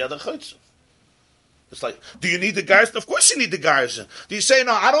 Kigaz biyah chaytzu. It's like, do you need the garrison? Of course you need the garrison. Do you say,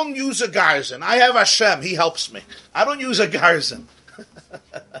 no, I don't use a garrison. I have Hashem. He helps me. I don't use a garrison.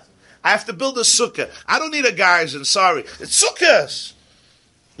 I have to build a sukkah. I don't need a garrison, sorry. It's sukkahs.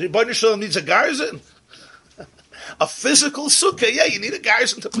 The Rebbeinu Shalom needs a garrison. A physical sukkah, yeah, you need a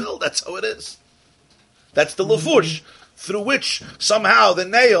garrison to build. That's how it is. That's the levush, through which somehow the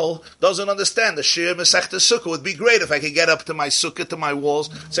nail doesn't understand. The Shir Masechta Sukkah would be great if I could get up to my sukkah, to my walls,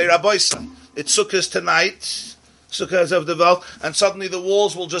 say, Rabbi Son, it's sukkahs tonight, sukkahs have developed, and suddenly the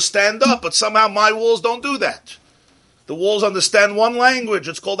walls will just stand up, but somehow my walls don't do that. The walls understand one language.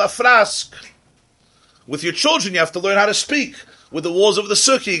 It's called afrask. With your children, you have to learn how to speak. With the walls of the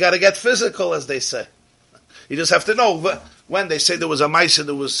sukkah, you got to get physical, as they say. You just have to know. When they say there was a maisa,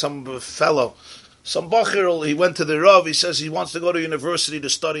 there was some fellow Some Bachir, he went to the Rav, he says he wants to go to university to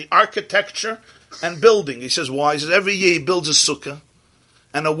study architecture and building. He says, why? He says, every year he builds a sukkah,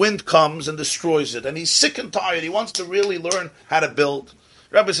 and a wind comes and destroys it. And he's sick and tired. He wants to really learn how to build.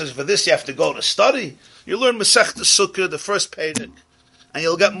 Rabbi says, for this you have to go to study. You learn Masechta Sukkah, the first Pedic, and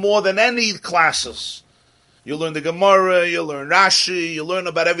you'll get more than any classes. You'll learn the Gemara, you'll learn Rashi, you'll learn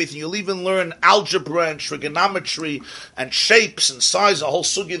about everything. You'll even learn algebra and trigonometry and shapes and size, a whole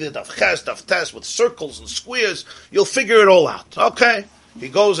sugya, the Daf Ches, Daf Tes, with circles and squares. You'll figure it all out. Okay. He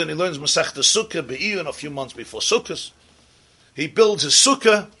goes and he learns Masechta Sukkah, Be'iyun, a few months before Sukkot. He builds his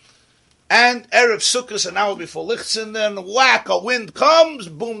Sukkah, and Erev Sukkot, an hour before Lichtzin, then whack, a wind comes,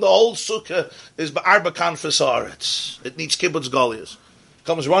 boom, the whole Sukkah is Ba'arba Kanfas Haaretz. It needs Kibbutz Goliath.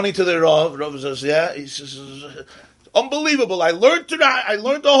 Comes running to the Rav. Rav says, yeah. He says, unbelievable. I learned the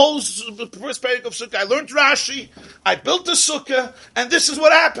whole first Pedic of Sukkah. I learned Rashi. I built the Sukkah, and this is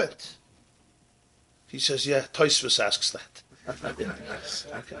what happened. He says, yeah, Tosfos asks that. Okay.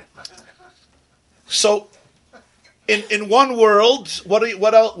 So, in one world, what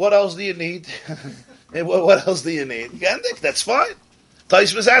else do you need? What else do you need? Gendik, that's fine.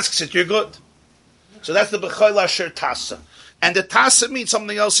 Tosfos asks it, you're good. So that's the B'chol Asher Tasa. And the Tasa means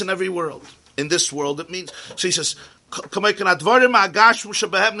something else in every world. In this world, it means, so he says,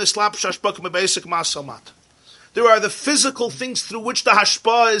 there are the physical things through which the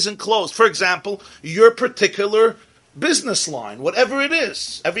hashpah is enclosed. For example, your particular business line, whatever it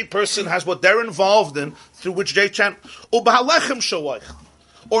is. Every person has what they're involved in through which they can.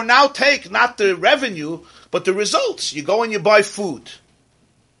 Or now take not the revenue, but the results. You go and you buy food.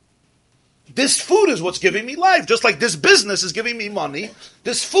 This food is what's giving me life. Just like this business is giving me money,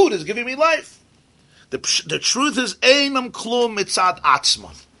 this food is giving me life. The truth is, Einam Klum Mitzad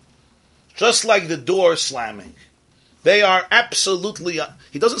Atzman. Just like the door slamming. They are absolutely...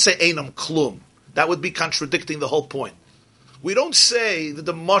 he doesn't say Einam Klum. That would be contradicting the whole point. We don't say that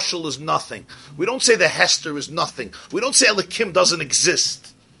the mashal is nothing. We don't say the Hester is nothing. We don't say Elikim doesn't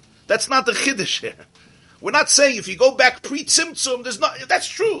exist. That's not the Chiddush here. We're not saying if you go back pre-Tzimtzum, there's not... That's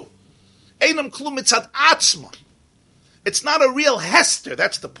true. Einam Klum Mitzad Atzman. It's not a real Hester,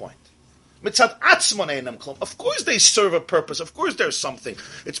 that's the point. Mitzad Atzman Einam Klum. Of course they serve a purpose. Of course there's something.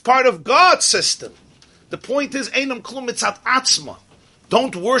 It's part of God's system. The point is Einam Klum Mitzad Atzman.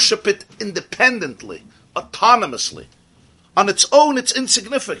 Don't worship it independently, autonomously. On its own, it's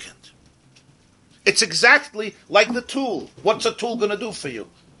insignificant. It's exactly like the tool. What's a tool going to do for you?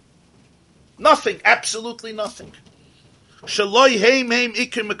 Nothing, absolutely nothing.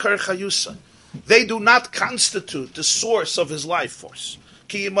 They do not constitute the source of his life force.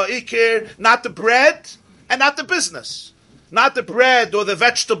 Not the bread and not the business. Not the bread or the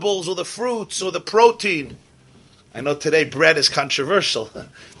vegetables or the fruits or the protein. I know today bread is controversial,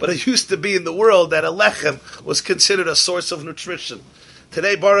 but it used to be in the world that a lechem was considered a source of nutrition.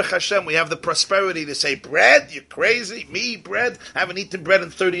 Today, Baruch Hashem, we have the prosperity to say, bread? You're crazy? Me, bread? I haven't eaten bread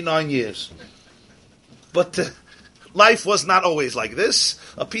in 39 years. But life was not always like this.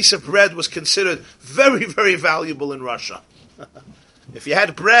 A piece of bread was considered very, very valuable in Russia. If you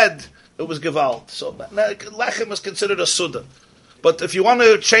had bread, it was gewalt. So lechem was considered a suda. But if you want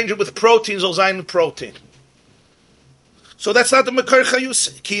to change it with protein, zol zayin protein. So that's not the Mekar Chayus.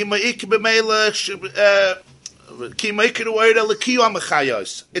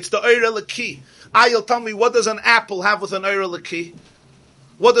 It's the Eira Leki. You'll tell me, what does an apple have with an Eira Leki?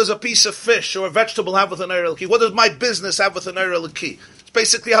 What does a piece of fish or a vegetable have with an Eira Leki? What does my business have with an Eira Leki? It's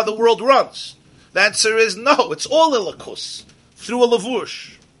basically how the world runs. The answer is no, it's all Elikus. Through a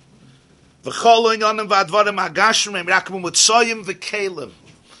Lavush.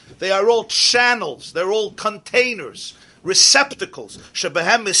 They are all channels, they're all containers, receptacles.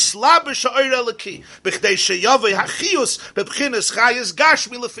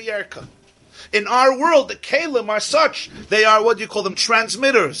 In our world, the kelim are such, they are, what do you call them,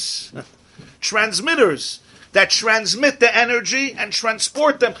 transmitters. Transmitters that transmit the energy and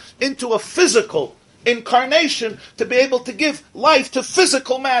transport them into a physical incarnation to be able to give life to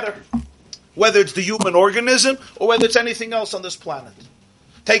physical matter. Whether it's the human organism or whether it's anything else on this planet.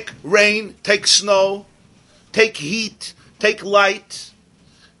 Take rain, take snow, take heat, take light,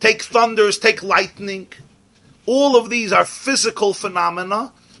 take thunders, take lightning. All of these are physical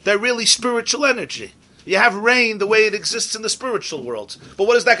phenomena. They're really spiritual energy. You have rain the way it exists in the spiritual world. But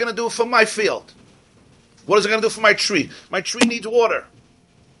what is that going to do for my field? What is it going to do for my tree? My tree needs water.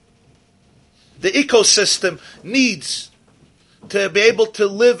 The ecosystem needs to be able to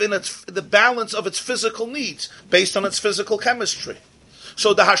live in the balance of its physical needs based on its physical chemistry.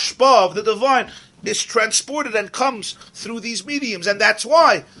 So the hashpah of the divine is transported and comes through these mediums, and that's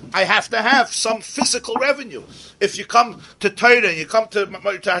why I have to have some physical revenue. If you come to Torah and you come to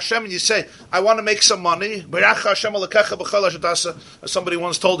Hashem and you say, I want to make some money, somebody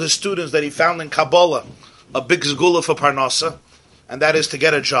once told his students that he found in Kabbalah a big zgula for Parnasa, and that is to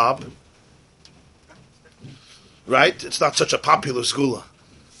get a job. Right? It's not such a popular zgula,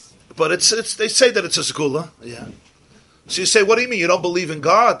 but it's they say that it's a zgula. Yeah. So you say, what do you mean? You don't believe in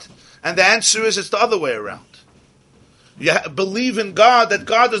God? And the answer is, it's the other way around. You believe in God, that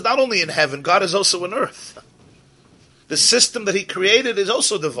God is not only in heaven, God is also in earth. The system that He created is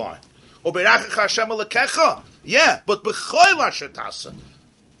also divine. Yeah, but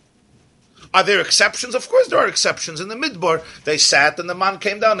are there exceptions? Of course there are exceptions. In the Midbar, they sat and the man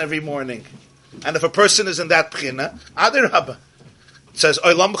came down every morning. And if a person is in that pchina, Adir Haba. It says,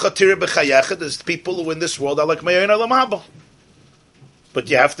 there's people who in this world are like Meir and Olam Haba. But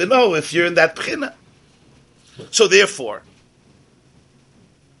you have to know if you're in that pchina. So therefore,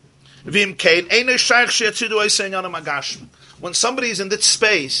 when somebody is in that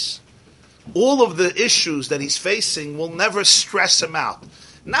space, all of the issues that he's facing will never stress him out.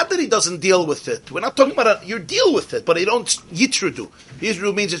 Not that he doesn't deal with it. We're not talking about you deal with it, but you don't yitrudu.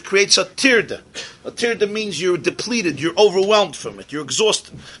 Yitrudu means it creates a tirda. A tirda means you're depleted, you're overwhelmed from it, you're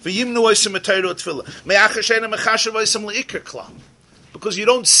exhausted. Because you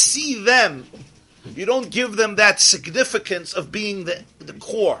don't see them, you don't give them that significance of being the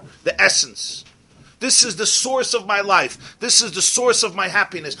core, the essence. This is the source of my life. This is the source of my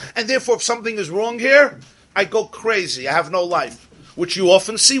happiness. And therefore, if something is wrong here, I go crazy. I have no life. Which you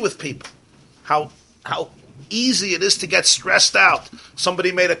often see with people. How easy it is to get stressed out.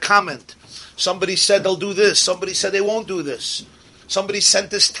 Somebody made a comment. Somebody said they'll do this. Somebody said they won't do this. Somebody sent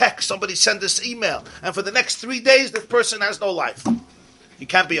this text. Somebody sent this email. And for the next 3 days, this person has no life. He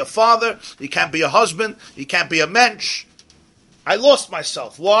can't be a father. He can't be a husband. He can't be a mensch. I lost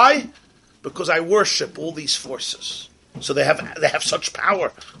myself. Why? Because I worship all these forces. So they have such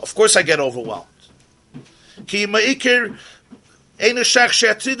power. Of course I get overwhelmed. Where's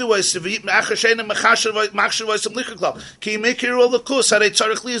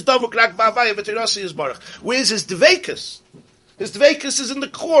his dvekus? His dvekus is in the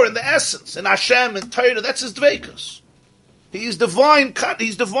core, in the essence, in Hashem and Torah. That's his dvekus. He is divine.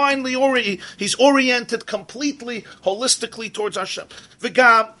 He's divinely oriented. He's oriented completely, holistically towards Hashem.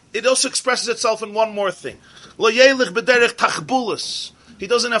 V'gam, it also expresses itself in one more thing. He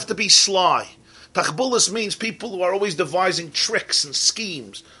doesn't have to be sly. Tachbulas means people who are always devising tricks and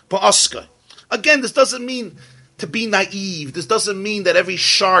schemes. Ba'aska. Again, this doesn't mean to be naive. This doesn't mean that every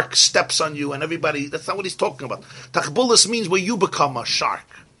shark steps on you and everybody. That's not what he's talking about. Tachbulas means where you become a shark.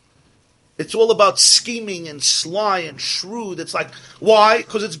 It's all about scheming and sly and shrewd. It's like, why?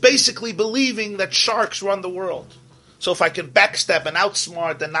 Because it's basically believing that sharks run the world. So if I can backstab and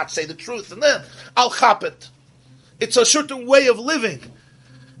outsmart and not say the truth, and then I'll chop it. It's a certain way of living.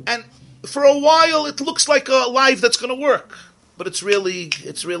 And for a while, it looks like a life that's going to work, but it's really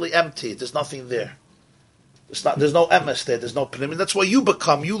empty. There's nothing there. There's no emes there. There's no pneumius. That's why you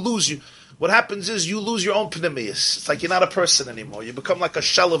lose. What happens is you lose your own pneumius. It's like you're not a person anymore. You become like a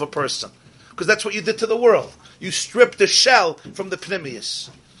shell of a person, because that's what you did to the world. You stripped the shell from the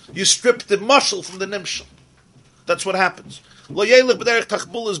pneumius. You stripped the muscle from the nimshal. That's what happens.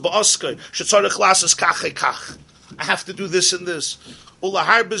 I have to do this and this.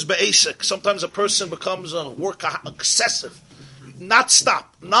 Sometimes a person becomes a work excessive,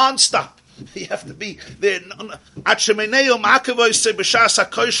 non-stop. You have to be there.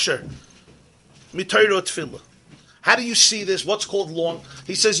 How do you see this? What's called long?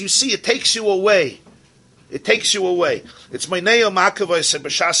 He says, you see, it takes you away. It takes you away. It's meineo makavos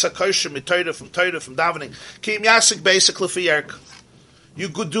b'shasa kosher mitoida from davening. Kim yasik basically for yerk. You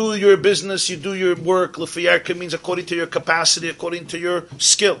could do your business, you do your work. L'fiyarka means according to your capacity, according to your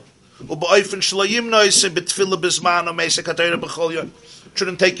skill.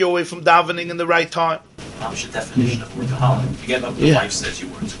 Shouldn't take you away from davening in the right time. What's your definition of workaholic? You get up, your wife says you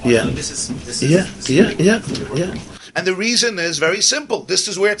work too hard. Yeah. This is. And the reason is very simple. This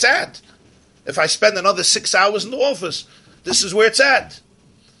is where it's at. If I spend another 6 hours in the office, this is where it's at.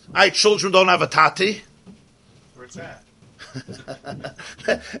 Children don't have a tati. Where it's at.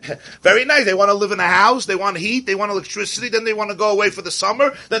 Very nice. They want to live in a house, they want heat, they want electricity, then they want to go away for the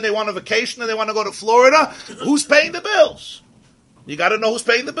summer, then they want a vacation, then they want to go to Florida. Who's paying the bills? You got to know who's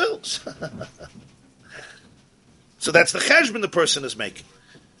paying the bills. So that's the cheshbon the person is making.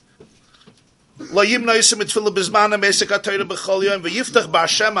 You're making the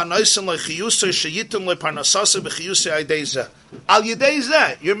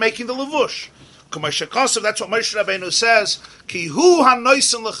levush. That's what Moshe Rabbeinu says. Ki hu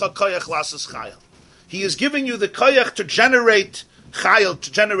hanoisen lecha koyach lasas chayil. He is giving you the koyach to generate chayil,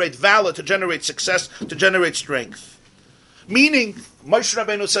 to generate valor, to generate success, to generate strength. Meaning, Moshe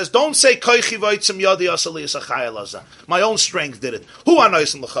Rabbeinu says, don't say koychi v'otzim yadi asali as a chayil azah. My own strength did it. Hu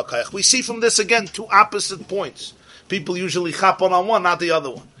hanoisen lecha koyach. We see from this again two opposite points. People usually chap on one, not the other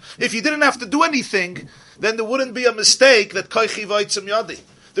one. If you didn't have to do anything, then there wouldn't be a mistake that koychi v'otzim yadi.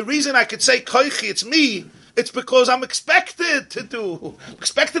 The reason I could say koichi, it's me, it's because I'm expected to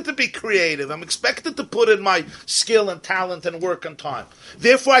be creative. I'm expected to put in my skill and talent and work and time.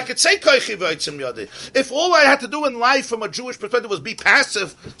 Therefore, I could say koichi v'otzim yadi. If all I had to do in life from a Jewish perspective was be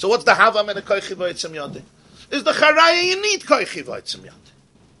passive, so what's the havam in a koichi v'otzim yadi? Is the charaya you need koichi v'otzim yadi.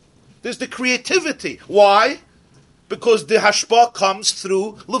 There's the creativity. Why? Because the hashpah comes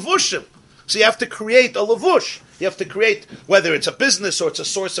through levushim. So you have to create a levush. You have to create, whether it's a business or it's a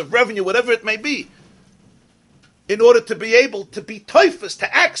source of revenue, whatever it may be, in order to be able to be toifus,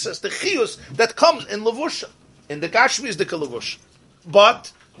 to access the chiyus that comes in levusha. In the gashmi is the levush.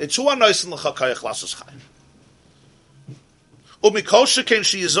 But it's hu anoisen l'chakayach lasus chayim. Umikol sheken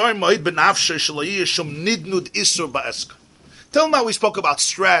sheyizor moed benafshe shelo shum nidnud isur ba'eska. Till now we spoke about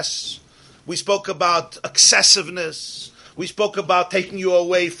stress. We spoke about excessiveness. We spoke about taking you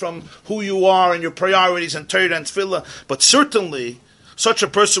away from who you are and your priorities and Torah and Tefillah. But certainly, such a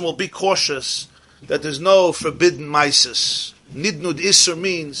person will be cautious that there's no forbidden maises. Nidnud Isser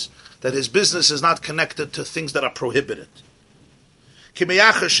means that his business is not connected to things that are prohibited. Person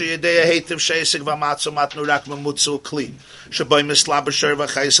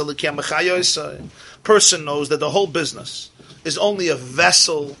knows that the whole business is only a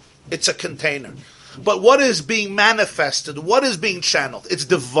vessel, it's a container. But what is being manifested? What is being channeled? It's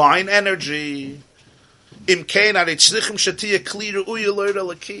divine energy.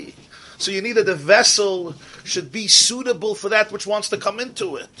 So you need that the vessel should be suitable for that which wants to come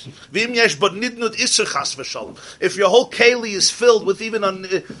into it. If your whole keli is filled with even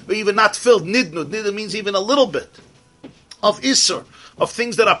not filled, nidnud means even a little bit of isur, of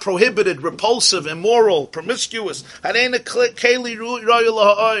things that are prohibited, repulsive, immoral, promiscuous.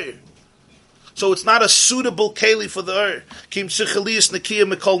 So it's not a suitable keli for the earth.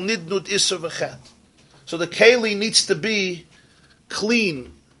 So the keli needs to be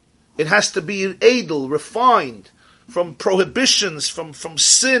clean. It has to be edel, refined from prohibitions, from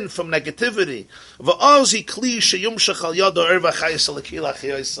sin, from negativity.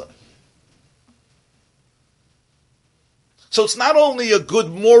 So it's not only a good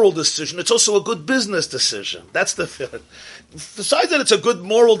moral decision, it's also a good business decision. That's the feeling. Besides that it's a good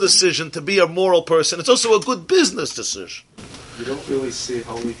moral decision to be a moral person, it's also a good business decision. You don't really see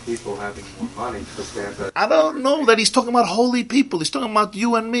holy people having more money because they have that. I don't know that he's talking about holy people. He's talking about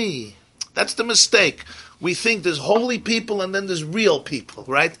you and me. That's the mistake. We think there's holy people and then there's real people,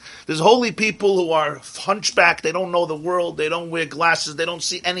 right? There's holy people who are hunchback, they don't know the world, they don't wear glasses, they don't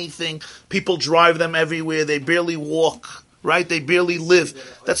see anything. People drive them everywhere, they barely walk, right? They barely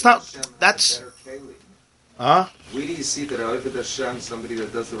live. That's not, that's... Huh? Where do you see that Ovid Hashem, somebody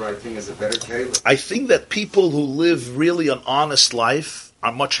that does the right thing, is a better Caleb? I think that people who live really an honest life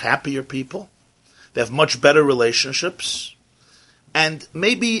are much happier people. They have much better relationships. And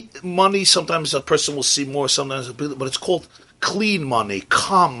maybe money, sometimes a person will see more, sometimes, but it's called clean money,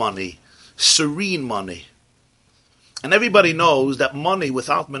 calm money, serene money. And everybody knows that money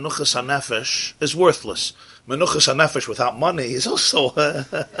without menuchas hanefesh is worthless. Menuchas hanefesh without money is also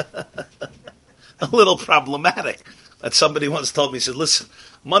a little problematic. That somebody once told me, he said, listen,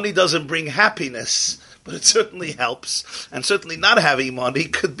 money doesn't bring happiness, but it certainly helps. And certainly not having money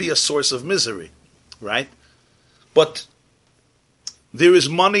could be a source of misery, right? But there is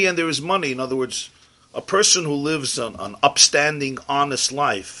money and there is money. In other words, a person who lives an upstanding, honest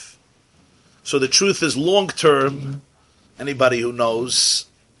life. So the truth is, long term, anybody who knows,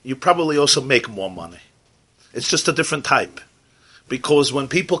 you probably also make more money. It's just a different type. Because when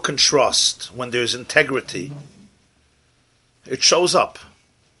people can trust, when there's integrity, it shows up.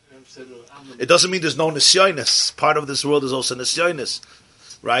 It doesn't mean there's no nisyonis. Part of this world is also nisyonis,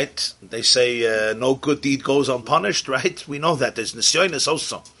 right? They say no good deed goes unpunished, right? We know that there's nisyonis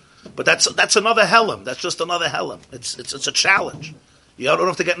also, but that's another helem. That's just another helem. It's a challenge. You don't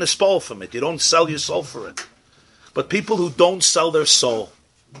have to get in a spol from it. You don't sell your soul for it. But people who don't sell their soul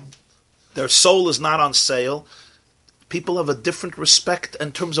is not on sale. People have a different respect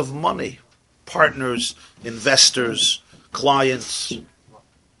in terms of money, partners, investors, clients.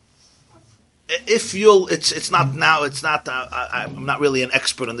 If you'll, it's not now. It's not. I'm not really an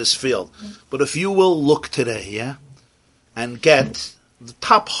expert in this field, but if you will look today, and get the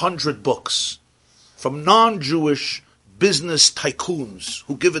top 100 books from non-Jewish business tycoons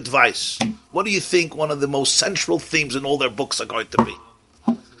who give advice, what do you think one of the most central themes in all their books are going to be?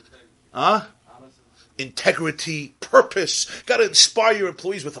 Integrity, purpose. Got to inspire your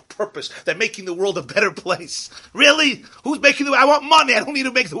employees with a purpose. They're making the world a better place. Really? Who's making I want money. I don't need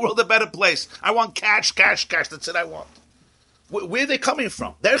to make the world a better place. I want cash. That's it I want. Where are they coming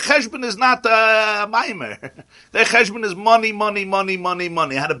from? Their cheshbon is not maimer. Their cheshbon is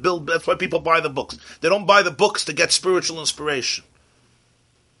money. How to build. That's why people buy the books. They don't buy the books to get spiritual inspiration.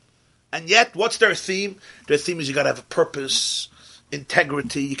 And yet, what's their theme? Their theme is you got to have a purpose.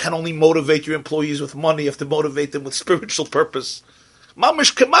 Integrity. You can only motivate your employees with money. You have to motivate them with spiritual purpose.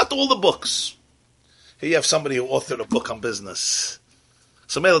 Mamish Kemat, all the books. Here you have somebody who authored a book on business.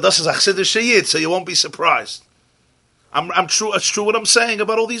 So Mela, this is Achsidish Shayid, so you won't be surprised. It's true what I'm saying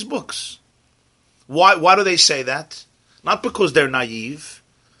about all these books. Why do they say that? Not because they're naive,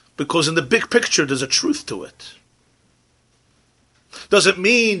 because in the big picture there's a truth to it. Does it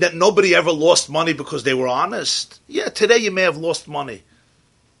mean that nobody ever lost money because they were honest? Yeah, today you may have lost money.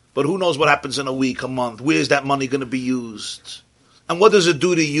 But who knows what happens in a week, a month? Where's that money going to be used? And what does it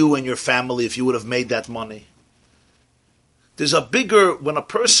do to you and your family if you would have made that money? There's when a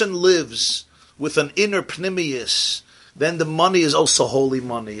person lives with an inner pnimius, then the money is also holy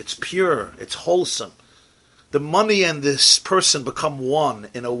money. It's pure, it's wholesome. The money and this person become one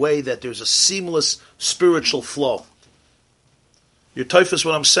in a way that there's a seamless spiritual flow. You're tough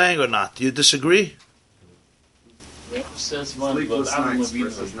what I'm saying or not? Do you disagree? Sleepless nights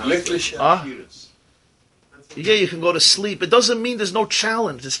versus not Yeah, you can go to sleep. It doesn't mean there's no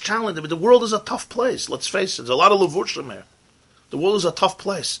challenge. There's challenge. I mean, the world is a tough place. Let's face it. There's a lot of levushim here. The world is a tough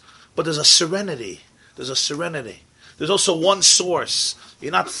place. But there's a serenity. There's also one source.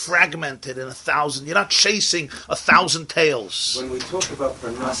 You're not fragmented in 1,000. You're not chasing 1,000 tails. When we talk about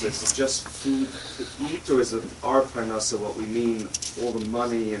parnasa, is it just food to eat, or is it our parnasa what we mean, all the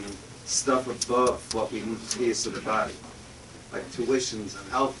money and stuff above what we need to pay to the body? Like tuitions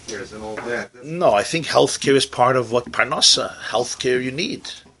and health cares and all that. No, I think healthcare is part of what parnasa, healthcare you need.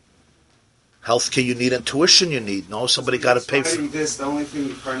 Healthcare you need and tuition you need. No, somebody got to pay for this. The only thing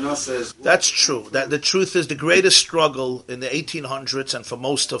parnasa is... That's true. The truth is the greatest struggle in the 1800s and for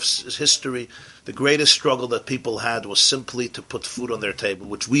most of history, the greatest struggle that people had was simply to put food on their table,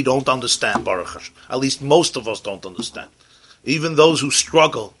 which we don't understand, Baruch Hashem. At least most of us don't understand. Even those who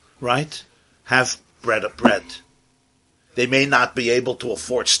struggle, right, have bread. They may not be able to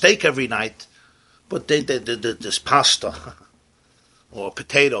afford steak every night, but there's pasta or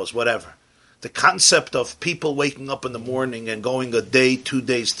potatoes, whatever. The concept of people waking up in the morning and going a day, 2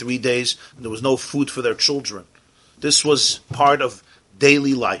 days, 3 days, and there was no food for their children. This was part of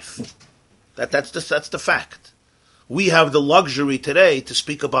daily life. That's the fact. We have the luxury today to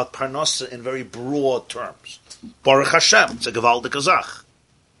speak about parnasa in very broad terms. Baruch Hashem, it's a gewaldige Zach.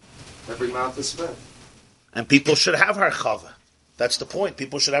 Every mouth is fed. And people should have harchava. That's the point.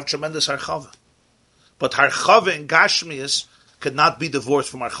 People should have tremendous harchava. But harchava in Gashmias could not be divorced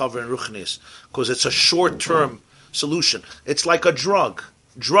from harchava in Ruchnias, because it's a short-term solution. It's like a drug.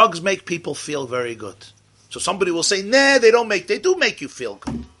 Drugs make people feel very good. So somebody will say, nah, they do make you feel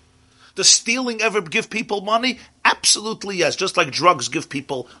good. Does stealing ever give people money? Absolutely yes, just like drugs give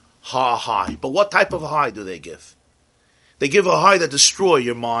people a high. But what type of high do they give? They give a high that destroys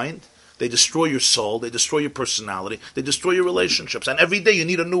your mind, they destroy your soul, they destroy your personality, they destroy your relationships, and every day you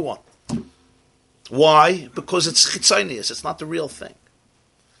need a new one. Why? Because it's chitzonius, it's not the real thing.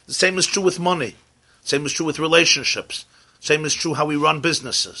 The same is true with money, same is true with relationships, same is true how we run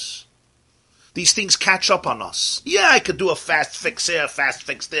businesses. These things catch up on us. Yeah, I could do a fast fix here, fast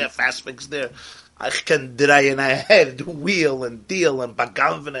fix there, fast fix there. I can deny in a head, wheel and deal and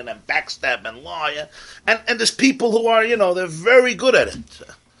bagavin and backstab and lie. And there's people who are, they're very good at it.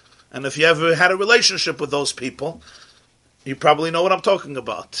 And if you ever had a relationship with those people, you probably know what I'm talking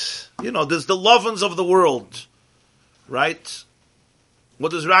about. There's the lovins of the world, right?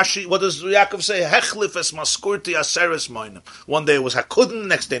 What does Yaakov say? Hechlif es maskurti aseres moinim. One day it was hakudim,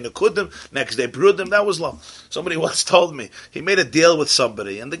 next day nekudim, next day brudim. That was love. Somebody once told me he made a deal with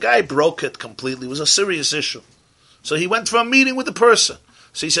somebody, and the guy broke it completely. It was a serious issue. So he went for a meeting with the person.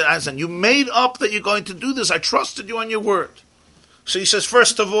 So he said, "Anson, you made up that you're going to do this. I trusted you on your word." So he says,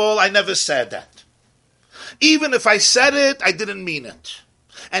 "First of all, I never said that. Even if I said it, I didn't mean it.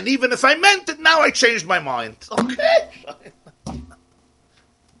 And even if I meant it, now I changed my mind." Okay.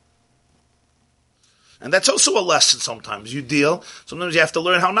 And that's also a lesson sometimes. You deal. Sometimes you have to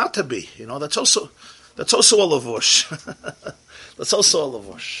learn how not to be. That's also a lavush. That's also a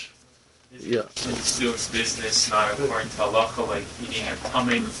lavush. Yeah. It's doing business not according to halacha, like eating a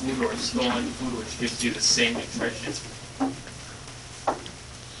tamei food or stolen food, which gives you the same nutrition.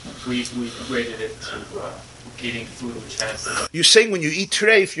 We equated it to eating food which has. You're saying when you eat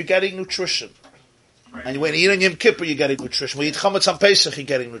treif, you're getting nutrition. Right. And when you eat on Yom Kippur, you're getting nutrition. When you eat chametz on Pesach, you're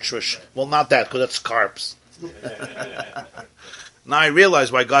getting nutrition. Well, not that, because that's carbs. Now I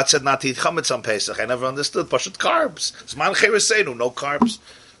realize why God said not to eat chametz on Pesach. I never understood. Pashut carbs. Zman chereseinu, no carbs.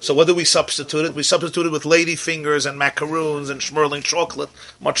 So what do we substitute it? We substitute it with lady fingers and macaroons and schmerling chocolate,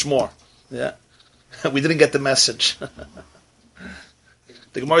 much more. Yeah, we didn't get the message.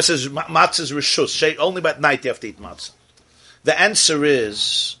 The Gemara says matzah is rishus. Only by night you have to eat matzah. The answer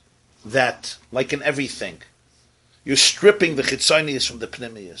is that, like in everything, you're stripping the chitzonius from the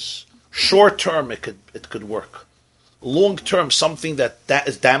pnimius. Short term, it could work. Long term, something that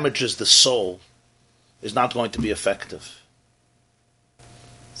damages the soul is not going to be effective.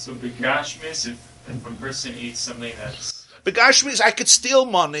 So begashmis, if a person eats something that's... Begashmis, I could steal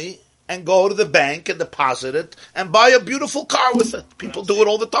money and go to the bank and deposit it and buy a beautiful car with it. People do it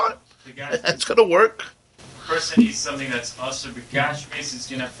all the time. It's going to work. If a person eats something that's also begashmis, it's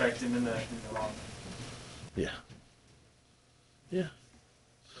going to affect him in the long run. Yeah. Yeah.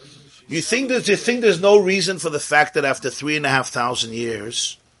 You think there's no reason for the fact that after 3,500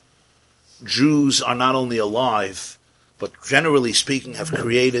 years, Jews are not only alive, but generally speaking have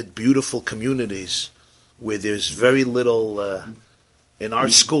created beautiful communities where there's very little, in our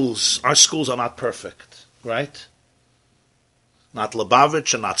schools are not perfect, right? Not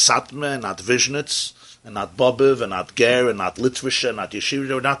Lubavitch, and not Satmar, and not Vizhnitz, and not Bobiv, and not Ger, and not Litvisha, and not Yeshiva,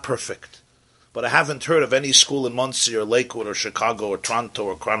 they're not perfect. But I haven't heard of any school in Monsey, or Lakewood, or Chicago, or Toronto,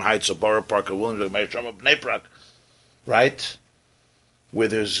 or Crown Heights, or Borough Park, or Williamsburg, or Bnei Brak, right? Where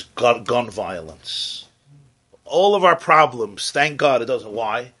there's gun violence. All of our problems, thank God it doesn't.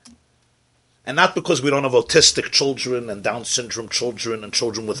 Why? And not because we don't have autistic children and Down syndrome children and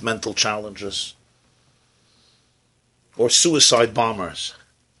children with mental challenges. Or suicide bombers.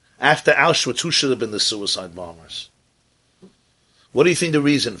 After Auschwitz, who should have been the suicide bombers? What do you think the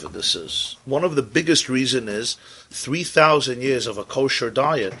reason for this is? One of the biggest reasons is 3,000 years of a kosher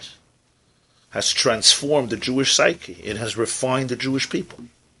diet has transformed the Jewish psyche. It has refined the Jewish people.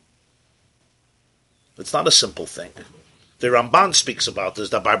 It's not a simple thing. The Ramban speaks about this,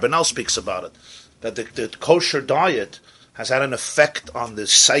 the Barbanel speaks about it, that the kosher diet has had an effect on the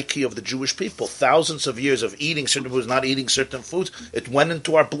psyche of the Jewish people. Thousands of years of eating certain foods, not eating certain foods, it went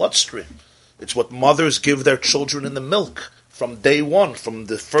into our bloodstream. It's what mothers give their children in the milk from day one, from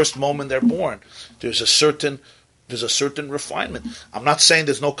the first moment they're born. There's a certain refinement. I'm not saying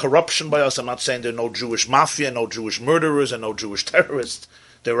there's no corruption by us. I'm not saying there are no Jewish mafia, no Jewish murderers, and no Jewish terrorists.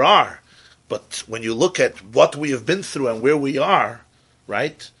 There are. But when you look at what we have been through and where we are,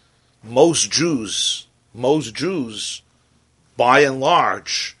 right, most Jews, by and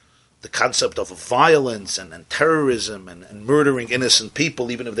large, the concept of violence and terrorism and murdering innocent people,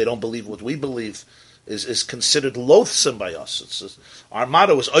 even if they don't believe what we believe, is considered loathsome by us. Our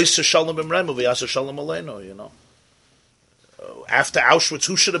motto is Oyser Shalom B'Mremu V'Yasser Shalom Aleinu, you know. After Auschwitz,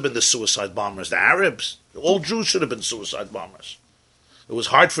 who should have been the suicide bombers? The Arabs. All Jews should have been suicide bombers. It was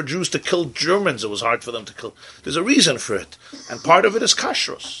hard for Jews to kill Germans. It was hard for them to kill. There's a reason for it. And part of it is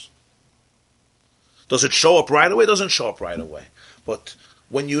kashrus. Does it show up right away? It doesn't show up right away. But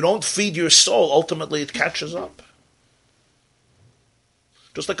when you don't feed your soul, ultimately it catches up.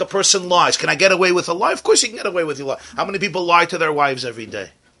 Just like a person lies. Can I get away with a lie? Of course you can get away with a lie. How many people lie to their wives every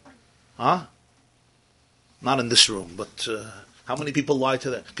day? Huh? Not in this room, but how many people lie to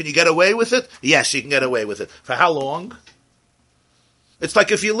them? Can you get away with it? Yes, you can get away with it. For how long? It's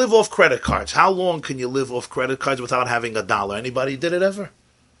like if you live off credit cards. How long can you live off credit cards without having a dollar? Anybody did it ever?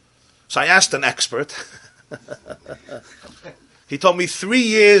 So I asked an expert. He told me 3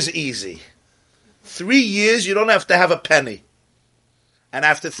 years easy. 3 years, you don't have to have a penny. And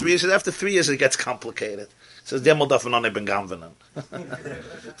after 3 years, it gets complicated. He says, after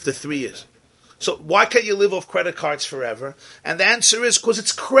 3 years. So why can't you live off credit cards forever? And the answer is because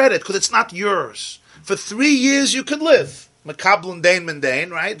it's credit, because it's not yours. For 3 years you can live. Mekablin dain min dain,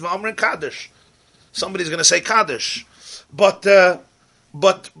 right? V'amrin kaddish. Somebody's going to say kaddish. But the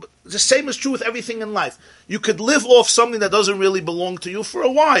same is true with everything in life. You could live off something that doesn't really belong to you for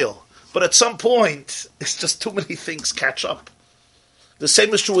a while. But at some point, it's just too many things catch up. The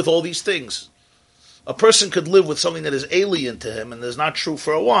same is true with all these things. A person could live with something that is alien to him and is not true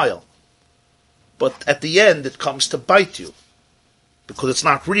for a while. But at the end, it comes to bite you. Because it's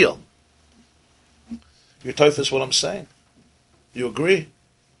not real. You're tough is what I'm saying. You agree?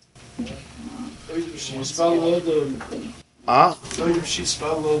 So if she's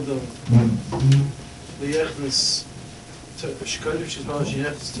followed the Yechnis, she could if she's followed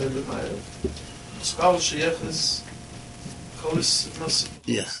Yechnis to the Maya. Spell Yechnis, Cholis.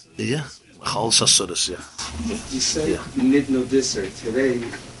 Yeah. Cholis Asuris, yeah. You say Nidno Disser. Today,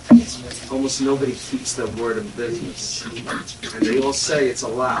 almost nobody keeps their word in business. And they all say it's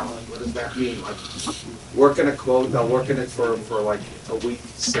allowed. What does that mean? Like, working a quote, I'll work in it for like a week.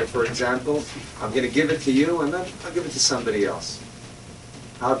 Say, for example, I'm going to give it to you, and then I'll give it to somebody else.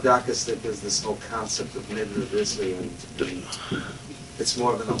 How darkistic is this whole concept of Nidno Disser? And it's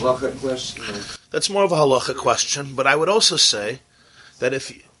more of an halacha question? That's more of a halacha question, but I would also say that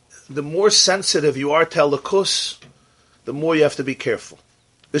the more sensitive you are to halakus, the more you have to be careful.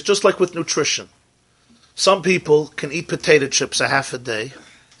 It's just like with nutrition. Some people can eat potato chips a half a day,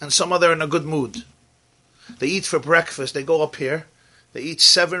 and some other in a good mood. They eat for breakfast, they go up here, they eat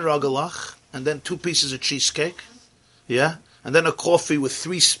 7 ragalach, and then 2 pieces of cheesecake, yeah, and then a coffee with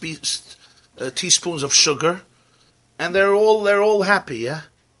 3 teaspoons of sugar, and they're all happy, yeah.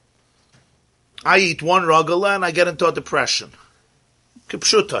 I eat 1 ragalah and I get into a depression.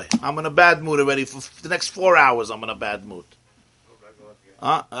 Kipshutai, I'm in a bad mood already. For the next 4 hours, I'm in a bad mood.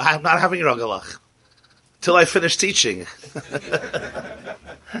 I'm not having ragalach till I finish teaching.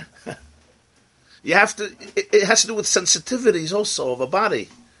 You have to. It has to do with sensitivities also of a body.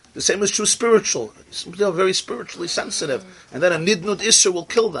 The same is true spiritual. They are very spiritually sensitive, and then a nidnud isser will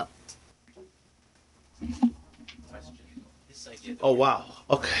kill them. Oh wow!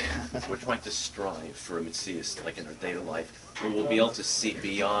 Okay. We're trying to strive for a mitzvah, like in our daily life, where we'll be able to see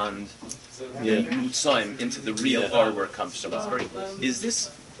beyond the mutzaim into the real art where it comes from. Is this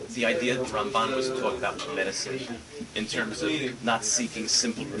the idea that Ramban was talking about with medicine, in terms of not seeking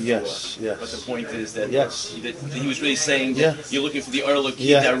simple refuah? Yes. But the point is that, yes, that he was really saying that you're looking for the Arloki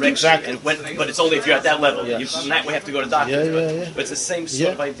direction, exactly. but it's only if you're at that level. Yes. That way have to go to doctors. But it's the same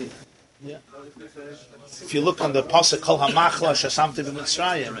sort of idea. Yeah. If you look on the pasuk Kol Hamachla Shasamti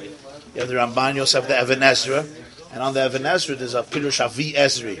b'Mitzrayim, you have the Ramban, you also have the Even Ezra, and on the Even Ezra there's a Pirush Avi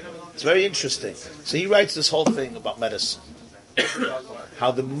Ezri. It's very interesting. So he writes this whole thing about medicine.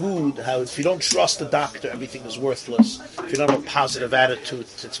 How the mood, how if you don't trust the doctor, everything is worthless. If you don't have a positive attitude,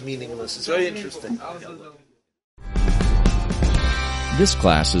 it's meaningless. It's very interesting. This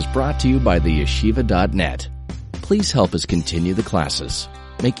class is brought to you by theyeshiva.net. Please help us continue the classes.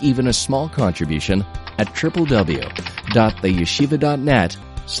 Make even a small contribution at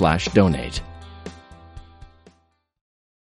www.theyeshiva.net/donate.